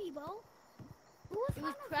kick me, Bo? Who was It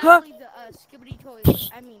was trying to probably the Skibbity Toys.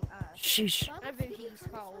 I mean, Sheesh. Why would whatever you he's try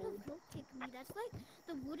to called. vote kick me? That's like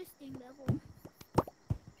the rudest thing ever.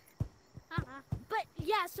 But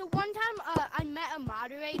yeah, so one time I met a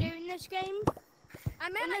moderator in this game. I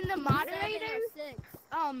meant And like then the 7 moderator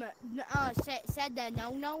or 6. said the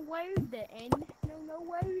no word, the N no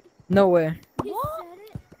word. No way. He What? said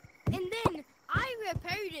it. And then I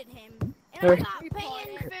reported him, and They're- I got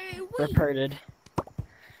banned for a week. Reported.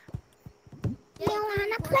 You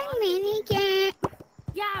wanna play minigame?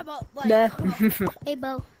 Yeah, but Nah. Hey,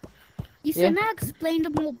 Bo. You Yeah? should not explain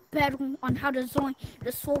more better on how to join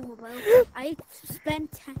the server, bro. I spend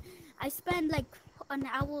like an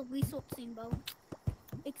hour researching, bro.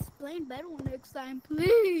 Explain better next time,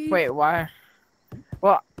 please. Wait, why?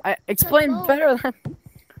 Well, I explained Bo. better than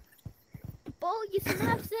Bo, you should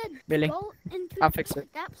have said Billy. go into I'll fix it.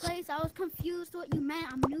 that place. I was confused what you meant.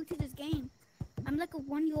 I'm new to this game. I'm like a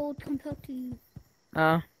 1-year-old compared to you.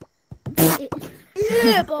 Yeah,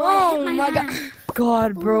 Bo. Oh hit my hand.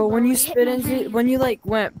 God, bro, Ooh, when you it hit spit my into, hand. when you like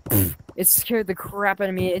went, pfft, it scared the crap out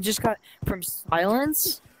of me. It just got from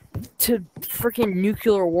silence to freaking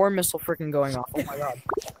nuclear war missile freaking going off. Oh my god.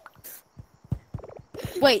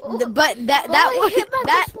 Wait, but that Oh, it was hit my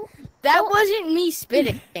that whistle. That wasn't me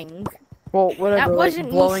spitting. Well, whatever. Like wasn't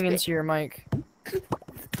me blowing spit- into your mic.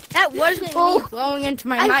 That wasn't Oh, me blowing into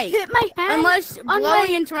my I mic. hit my hand Unless on blowing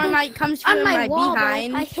my- into my mic comes on from my my wall. Bro.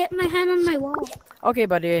 behind. I hit my hand on my wall. Okay,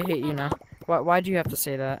 buddy, I hate you now. Why'd you have to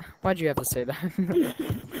say that? Why'd you have to say that?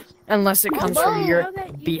 Unless it comes from your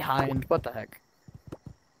behind. What the heck?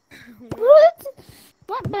 What?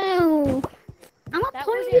 What now? I'm not That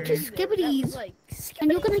putting wasn't you to me. That skibbities, was like,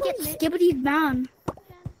 and you're gonna get skibbities banned.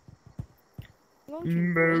 Won't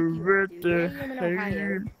you break you, dude? I am in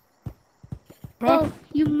Ohio. Oh,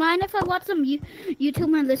 you mind if I watch some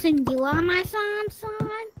YouTube and listen? You are my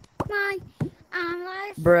sunshine, I'm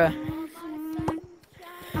like Bruh. sunshine.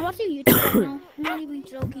 I'm watching YouTube right now. I'm not even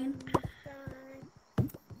joking.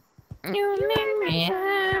 You make me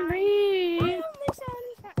happy.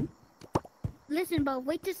 Listen, but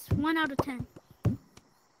wait just 1 out of 10.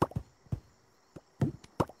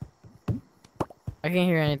 I can't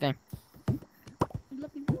hear anything. I'm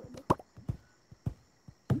looking for it.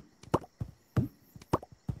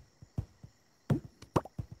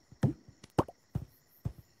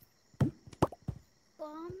 For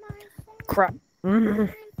my Crap.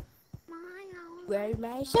 sunshine, my own Where's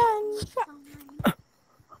my sunshine?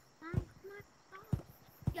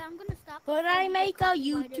 Yeah, I'm gonna stop. But I make a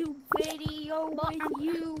Copyrighted. YouTube video But with I'm-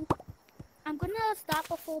 you. I'm gonna stop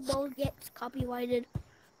before Bo gets copyrighted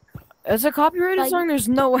It's a copyrighted Like- song. There's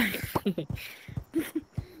no way.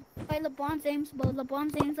 by LeBron James. But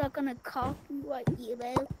LeBron James are gonna copyright you,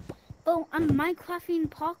 man. Bo, I'm Minecrafting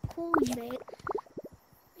parkour, man.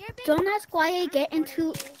 Don't ask why I get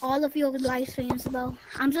into all of your live streams, Bo.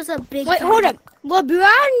 I'm just a big. Wait, fan. hold up.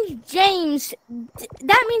 LeBron James,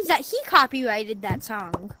 that means that he copyrighted that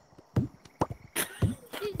song.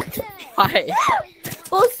 Why?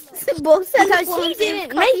 Both said Because LeBron he James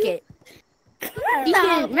didn't make it. He No.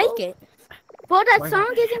 didn't make it. But that song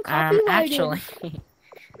isn't copyrighted. Actually.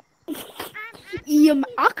 You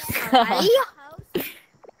actually.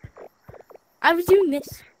 I was doing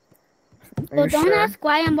this. Are Bo, you don't sure? ask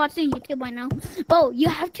why I'm watching YouTube right now. Bo, you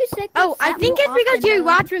have to say. Oh, I think it's because you're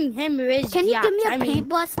watching him raise Can you give me a yachts. paint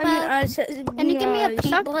bus, Bo? Can you give me a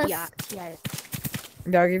paint bus? Yeah.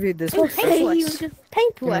 Yeah, I'll give you this. Oh, one. paint brush.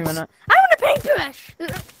 Paint Give me a brush. minute. I want a paintbrush.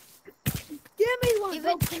 Give me one. Give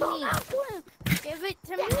it to me. Give it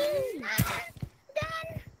to me.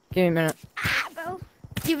 Give me a minute.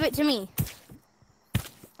 Give it to me.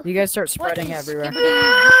 You guys start spreading What is everywhere.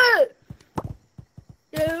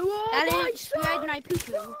 That is spread my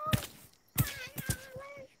poo-poo.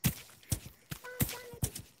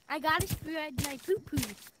 I gotta spread my poo-poo.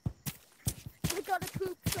 I gotta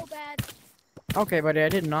poop so bad. Okay, buddy, I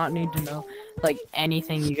did not need to know like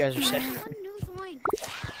anything you guys are saying.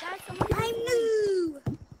 I knew.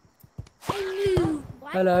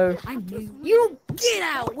 Hello. I knew. You get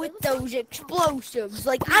out with those explosives.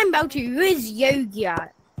 Like I'm about to riz Yogi.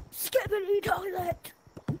 Skibbity toilet.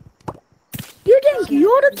 You think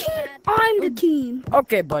you're the king? I'm the king.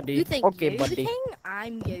 Okay, buddy. You think Okay, you're buddy. the king?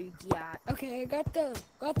 I'm Yogi. Okay, I got the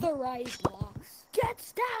right blocks. Get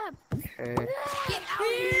stabbed. Okay. Get out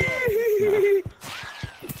here.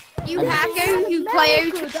 You hacker, you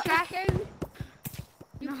player tracker.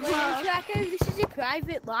 You player tracker, this is a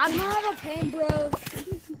private lobby. I have a paintbrush.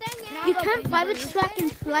 You can't private track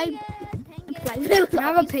and fly. I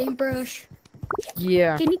have a paintbrush.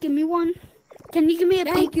 Yeah. Can you give me one? Can you give me a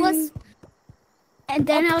Thank paint bus? you. And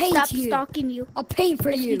then I'll I'll paint stop you. stalking you. I'll paint for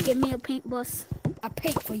If you you. give me a paint bus. I'll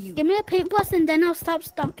paint for you. Give me a paint bus and then I'll stop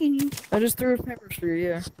stalking you. I just threw a paper for you,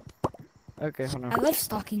 yeah. Okay, hold I on. love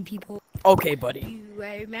stalking people. Okay, buddy. You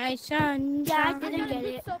were my son. Yeah, I didn't get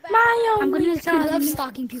it. My I'm only gonna I love keep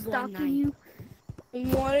stalking people at stalking night. you.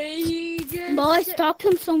 What are you just... But I stalked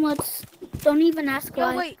him so much. Don't even ask Yo,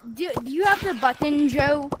 why. wait, do you have the button,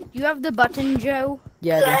 Joe? Do you have the button, Joe?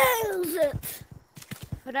 Yeah,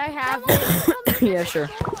 Could I have it? yeah, sure.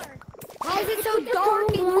 Why is it so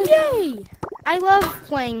dark and gray? I love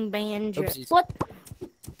playing banjo. Oopsies. What?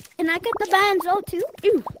 Can I get the banjo too?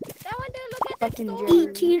 Ew. That one there, look at the Button, store. Joe.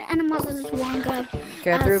 18 animals is one guy.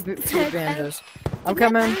 Okay, I threw a few banjos. I'm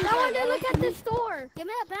coming. That one there, look at the store. Give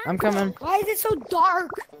me a banjo. I'm coming. Why is it so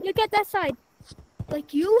dark? Look at that side.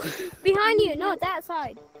 Like you? Behind you. No, that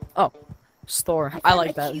side. Store. I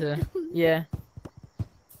like that too. Yeah.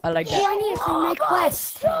 I like that. I need to make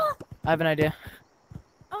quest. I have an idea.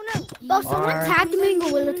 Oh no. Oh, someone Alright. tagged me in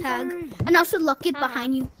Gorilla Tag. And also look it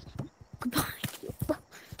behind you. Goodbye.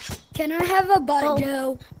 Can I have a Oh.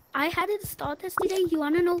 banjo? I had a star test today. You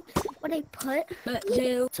wanna know what I put?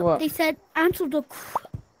 Banjo. What? They said answer the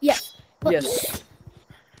yes. But Yes.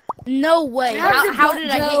 No way. How's How, the how butt, did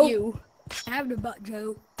I Joe? get you? I have the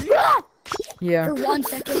banjo. Yeah. For 1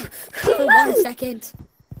 second. For 1 second.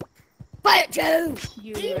 But Joe!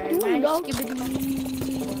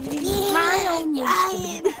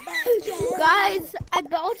 Guys, I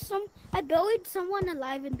buried someone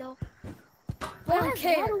alive in the.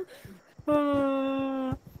 Okay. Uh,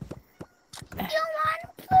 You want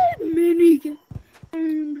to play mini games?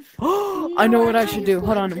 I know what I should do.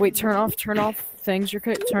 Hold on. Wait. Turn off things.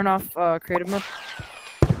 Turn off creative mode.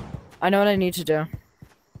 I know what I need to do.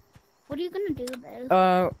 What are you gonna do,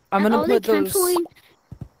 Belle? I'm gonna only put those. canceling.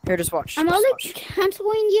 Here, just watch. I'm just only watch.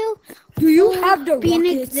 canceling you. Do you for have the being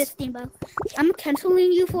rockets? existing, Belle? I'm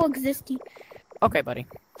canceling you for existing. Okay, buddy.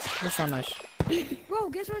 That's not nice. Bro,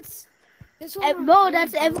 guess what's... Bro,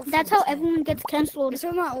 that's how everyone gets canceled. It's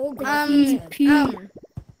from my old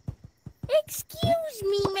excuse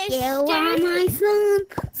me, mister. You are my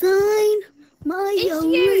son, my Is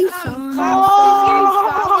only your, son. Oh,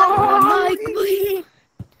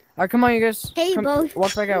 Alright, come on, you guys. Hey, Come, Bo.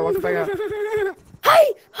 walk back out. Walk back out.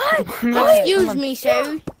 Hi! No, Excuse come on. me,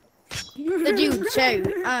 sir. The dude, sir.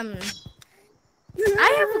 I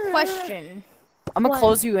have a question. I'm gonna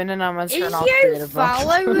close you in and I'm gonna Is turn off your creative mode.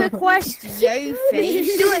 follow request yo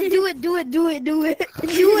face? Do it.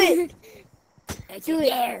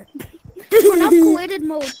 Turn off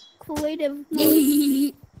creative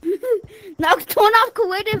mode. Now turn off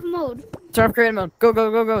creative mode. Turn off creative mode.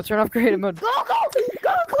 Go. Turn off creative mode. Go.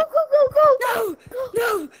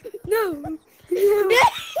 No.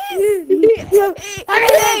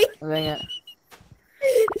 Dang it.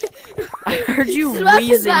 I heard you You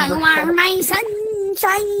wheezing. are before. my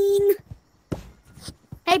sunshine.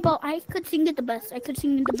 Hey, Bo, I could sing it the best.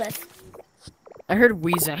 I heard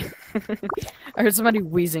wheezing. I heard somebody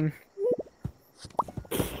wheezing.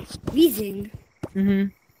 Wheezing.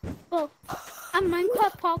 Bo, I'm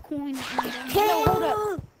Minecraft parkouring. No,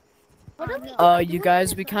 hold up. You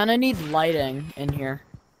guys, we kind of need lighting in here.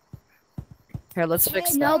 Here, let's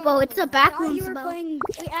fix that. No, Bo, it's the back You rooms, were Bo. playing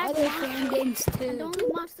other fan games The too. only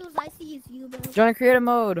monsters I see is you, Bo. Join creative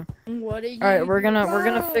mode. What are you? All right, we're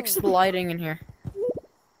gonna fix the lighting in here.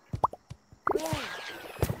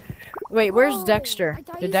 Wait, where's Dexter?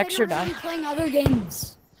 Did Dexter die? Playing other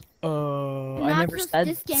games. I Not never just said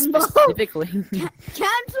this game, Bo. specifically.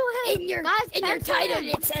 Cancel him. In your Guys, cancel him.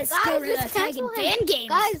 it says Guys, go to the just tag cancel and him. fan games.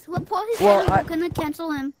 Guys, we'll pause his Well, channel. I- We're gonna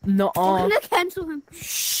cancel him. No, We're gonna cancel him.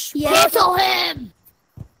 Yeah. Cancel him.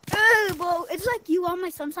 Hey, Bo, it's like You Are My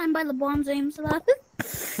Sunshine by LeBron James. You are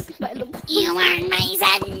my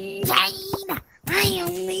sunshine. I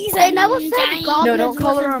only They never said God. no, Goblins was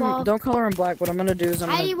don't involved. color him black. What I'm gonna do is I'm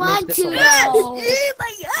gonna I make want this to a light. know.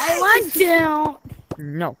 I want to.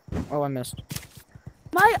 No. Oh, I missed.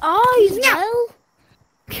 My eyes, Belle.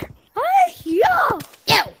 Hey, yeah.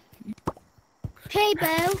 Hey,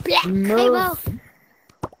 Belle. Hey, Move. Belle.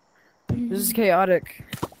 This is chaotic.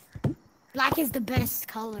 Black is the best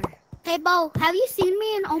color. Hey, Bo, have you seen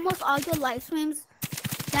me in almost all your live streams?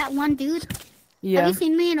 That one dude? Have Yeah. you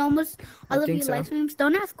seen me in almost I all of think your so. live streams?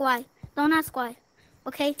 Don't ask why.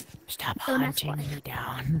 Okay? Stop Don't ask hunting me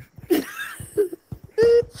down.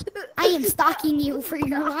 I am stalking you for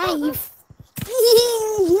your life.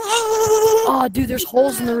 Oh, dude, there's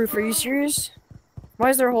holes in the roof. Are you serious? Why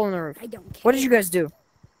is there a hole in the roof? I don't care. What did you guys do?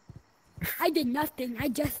 I did nothing. I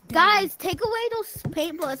just did. Guys, take away those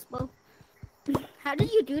paintballs, Bo. How did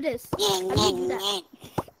you do this? How did you do that?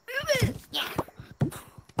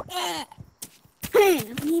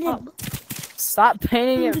 Oh, Stop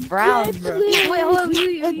painting it brown, bro. wait, hold on.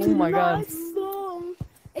 Oh my god.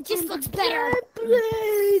 It just looks better.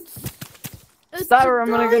 Stop or I'm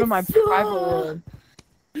gonna go to my private world.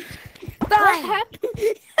 What happened?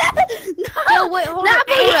 Yo, wait, hold up.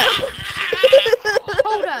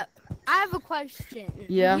 Hold up. I have a question.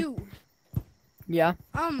 Yeah. You. Yeah.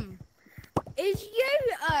 Is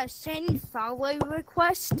your send follow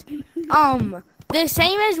request the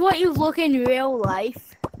same as what you look in real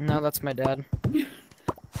life? No, that's my dad.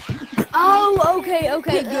 Oh, okay,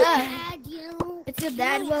 good. It's your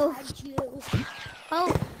dad, Bo.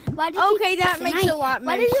 Oh, why did you? Okay, that makes a lot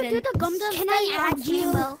more Why did you sense. do the gum dust? Can I add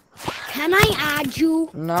you? Bo? Can I add you?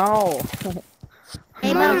 No. Hey,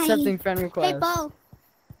 I'm not Bo. accepting friend Hey, requests. Bo.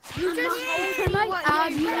 You just Can I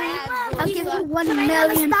add you? I'll give you 1 I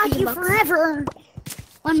million stalk you V-Bucks. forever.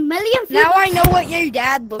 1 million Now V-Bucks. I know what your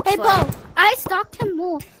dad looks Hey, like. Bo, I stalked him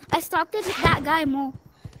more. I stalked that guy more.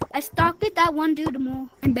 I stalked that one dude more.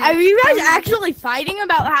 Are you guys actually fighting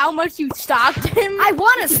about how much you stalked him? I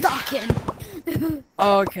want to stalk him.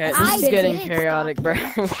 Okay, this I is getting did chaotic, bro.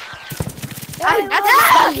 That's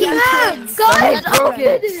Somebody broke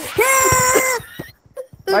it.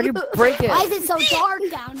 Why'd you break Why it? is it so dark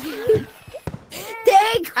down here?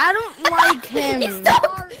 Dig! I don't like him.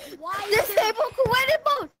 Why Disable creative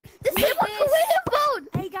mode. Disable creative mode.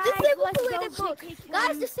 Hey guys, Disable let's creative go mode. kick him.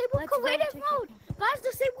 Guys, disable Let's go creative kick mode. Guys,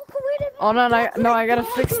 disable creative Oh mode. no, I gotta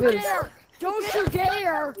fix this. Don't you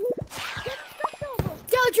dare!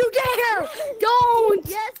 Don't you dare! Don't!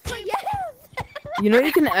 Yes, yes. You know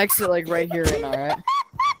you can exit like right here right now, right?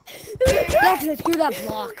 Exit through that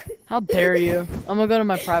block. How dare you? I'm gonna go to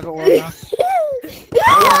my private world now.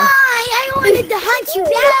 I wanted to hunt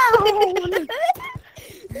you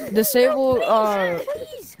down. Disable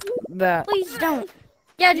Please, that. please don't.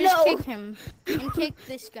 Yeah, just No. kick him. And kick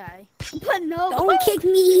this guy. But no. Don't kick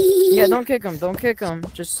me. Yeah, don't kick him. Don't kick him.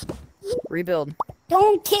 Just rebuild.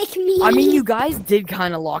 Don't kick me. I mean, you guys did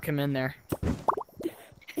kind of lock him in there.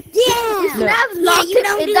 Yeah. No. Yeah, you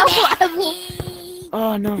don't do that.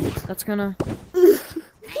 Oh no, that's gonna.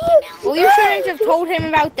 Well, you shouldn't have told him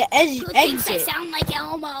about the exit. sound like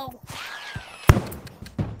Elmo.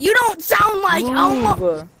 You don't sound like Elmo.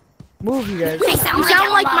 Move, move, you guys. I You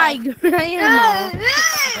sound like my grandma.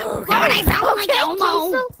 I sound like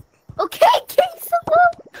Elmo. Okay, Queso.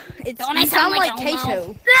 You sound like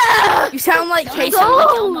queso. You sound like queso.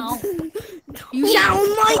 Don't. You sound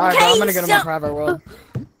like Alright, bro, I'm gonna go to my queso. private world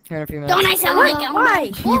here in a few minutes. Don't I sound like Elmo?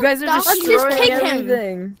 Why? You guys are Let's just destroying kick him.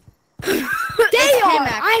 everything. They are.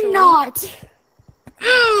 I'm not.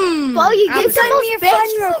 Mm. Well, you I'll give send some me a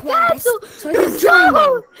friend request. So I can join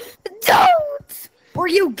you. Don't. Or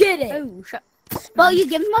you get it. Oh, Well, you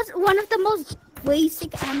give us one of the most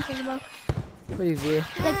basic answers about. Please, yeah.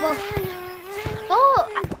 Like, well,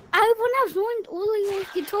 when I was joined earlier,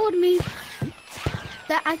 you told me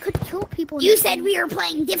that I could kill people. You said we were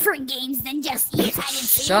playing different games than just you hide and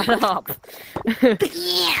seek. Shut up.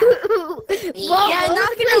 Yeah. Well, yeah,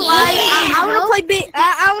 not gonna lie. I wanna play.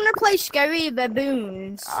 I wanna play Scary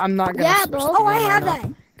Baboons. I'm not gonna. Yeah, switch bro. the Oh, I game have right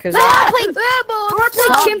that. Because I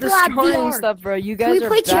stop Chimp Lab destroying VR. stuff, bro. You Can we guys are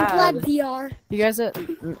play Chimp Lab bad. VR? You guys are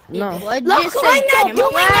no. What Look, you say, I'm not Chimp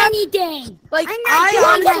doing Lab? anything. Like I'm not I doing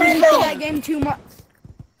honestly anything. play that game too much.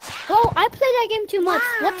 Oh, I play that game too much.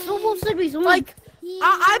 What level should we join? Like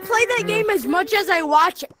I play that game as much as I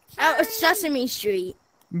watch Sesame Street.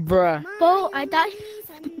 Bruh. Bo, I thought.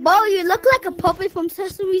 Bo, you look like a puppet from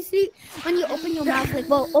Sesame Street when you open your mouth. Like,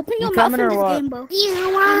 Bo, open your You mouth in coming or this what? game, Bo. You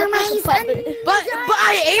You are look like my a son. puppet. But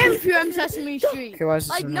I am from Sesame Street. Okay, why is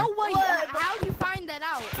this Like in no there? way. How do you find that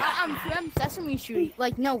out? I'm from Sesame Street.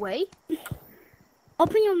 Like no way.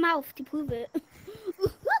 Open your mouth to prove it.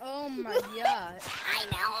 Oh my god. I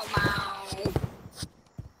know, Mo.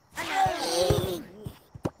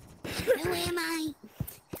 Who am I?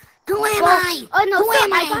 Who am I? Oh no, Who stop.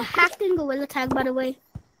 am I I? got hacked in Gorilla Tag, by the way.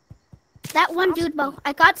 That one dude, Bo.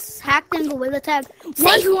 I got hacked in Gorilla Tag.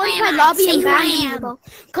 Say who Once I my am. lobby Say and who I banned me, am. Bo.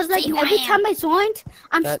 Cause like Say who every I am. time I joined,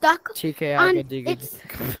 I'm That stuck TK on Agadig. it's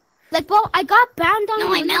like, Bo, I got banned on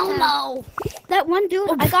No, I'm Gorilla Tag. Elmo. That one dude,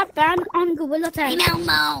 I got banned on Gorilla Tag. I'm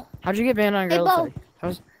Elmo. How'd you get banned on Hey, Gorilla Bo. Tag?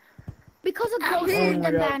 How's Because a Oh ghost my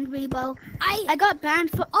that God. banned me, Bo. I I got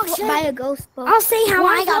banned shit. by a ghost, Bo. I'll say how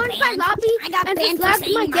Once I got joined my banned. lobby I got and banned it for flagged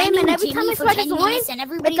saying my my game, name and every Jimmy time I for try to 10 join, minutes and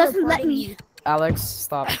everybody it doesn't let reported me. me. Alex?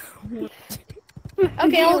 Stop.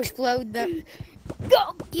 Okay, I'll explode them.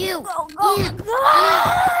 Go. You.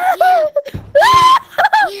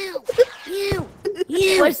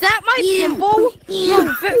 You. Was that my You. symbol? You.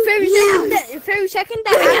 No, for a second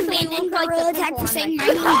I that got actually banned in looked like Gorilla the Tag pimple for on saying my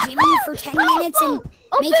my name Jimmy for 10 minutes and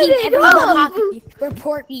making it everybody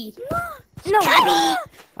report me. No.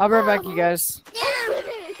 I'll be right back, you guys.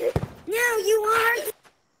 No, you aren't.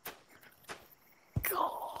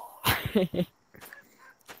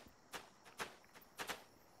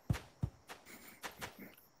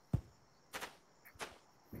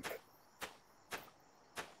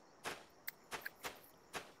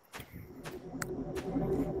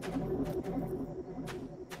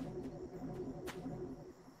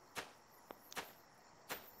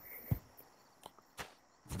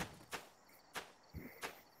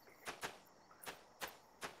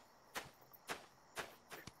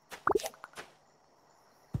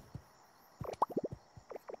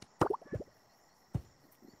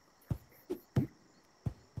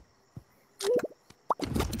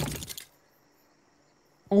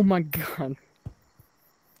 Oh my god.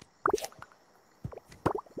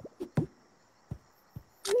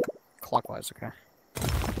 Clockwise, okay.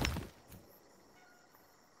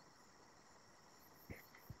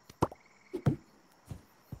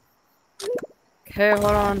 Okay, hold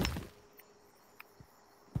on.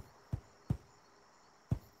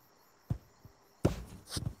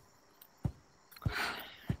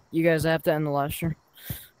 You guys have to end the live stream.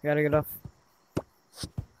 I gotta get off.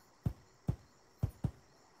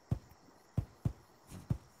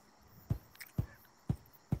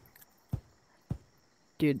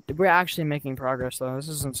 Dude, we're actually making progress though. This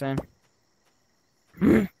is insane.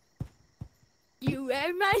 You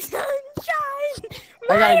are my sunshine.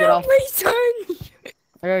 I gotta get off. only sunshine.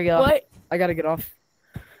 I gotta get off. What? I gotta get off.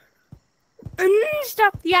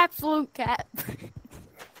 Stop the absolute cat.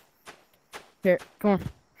 Here, come on.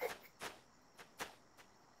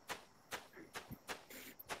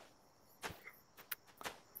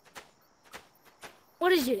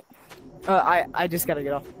 What is it? I just gotta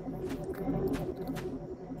get off.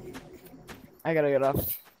 I gotta get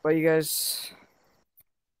off. Bye, you guys.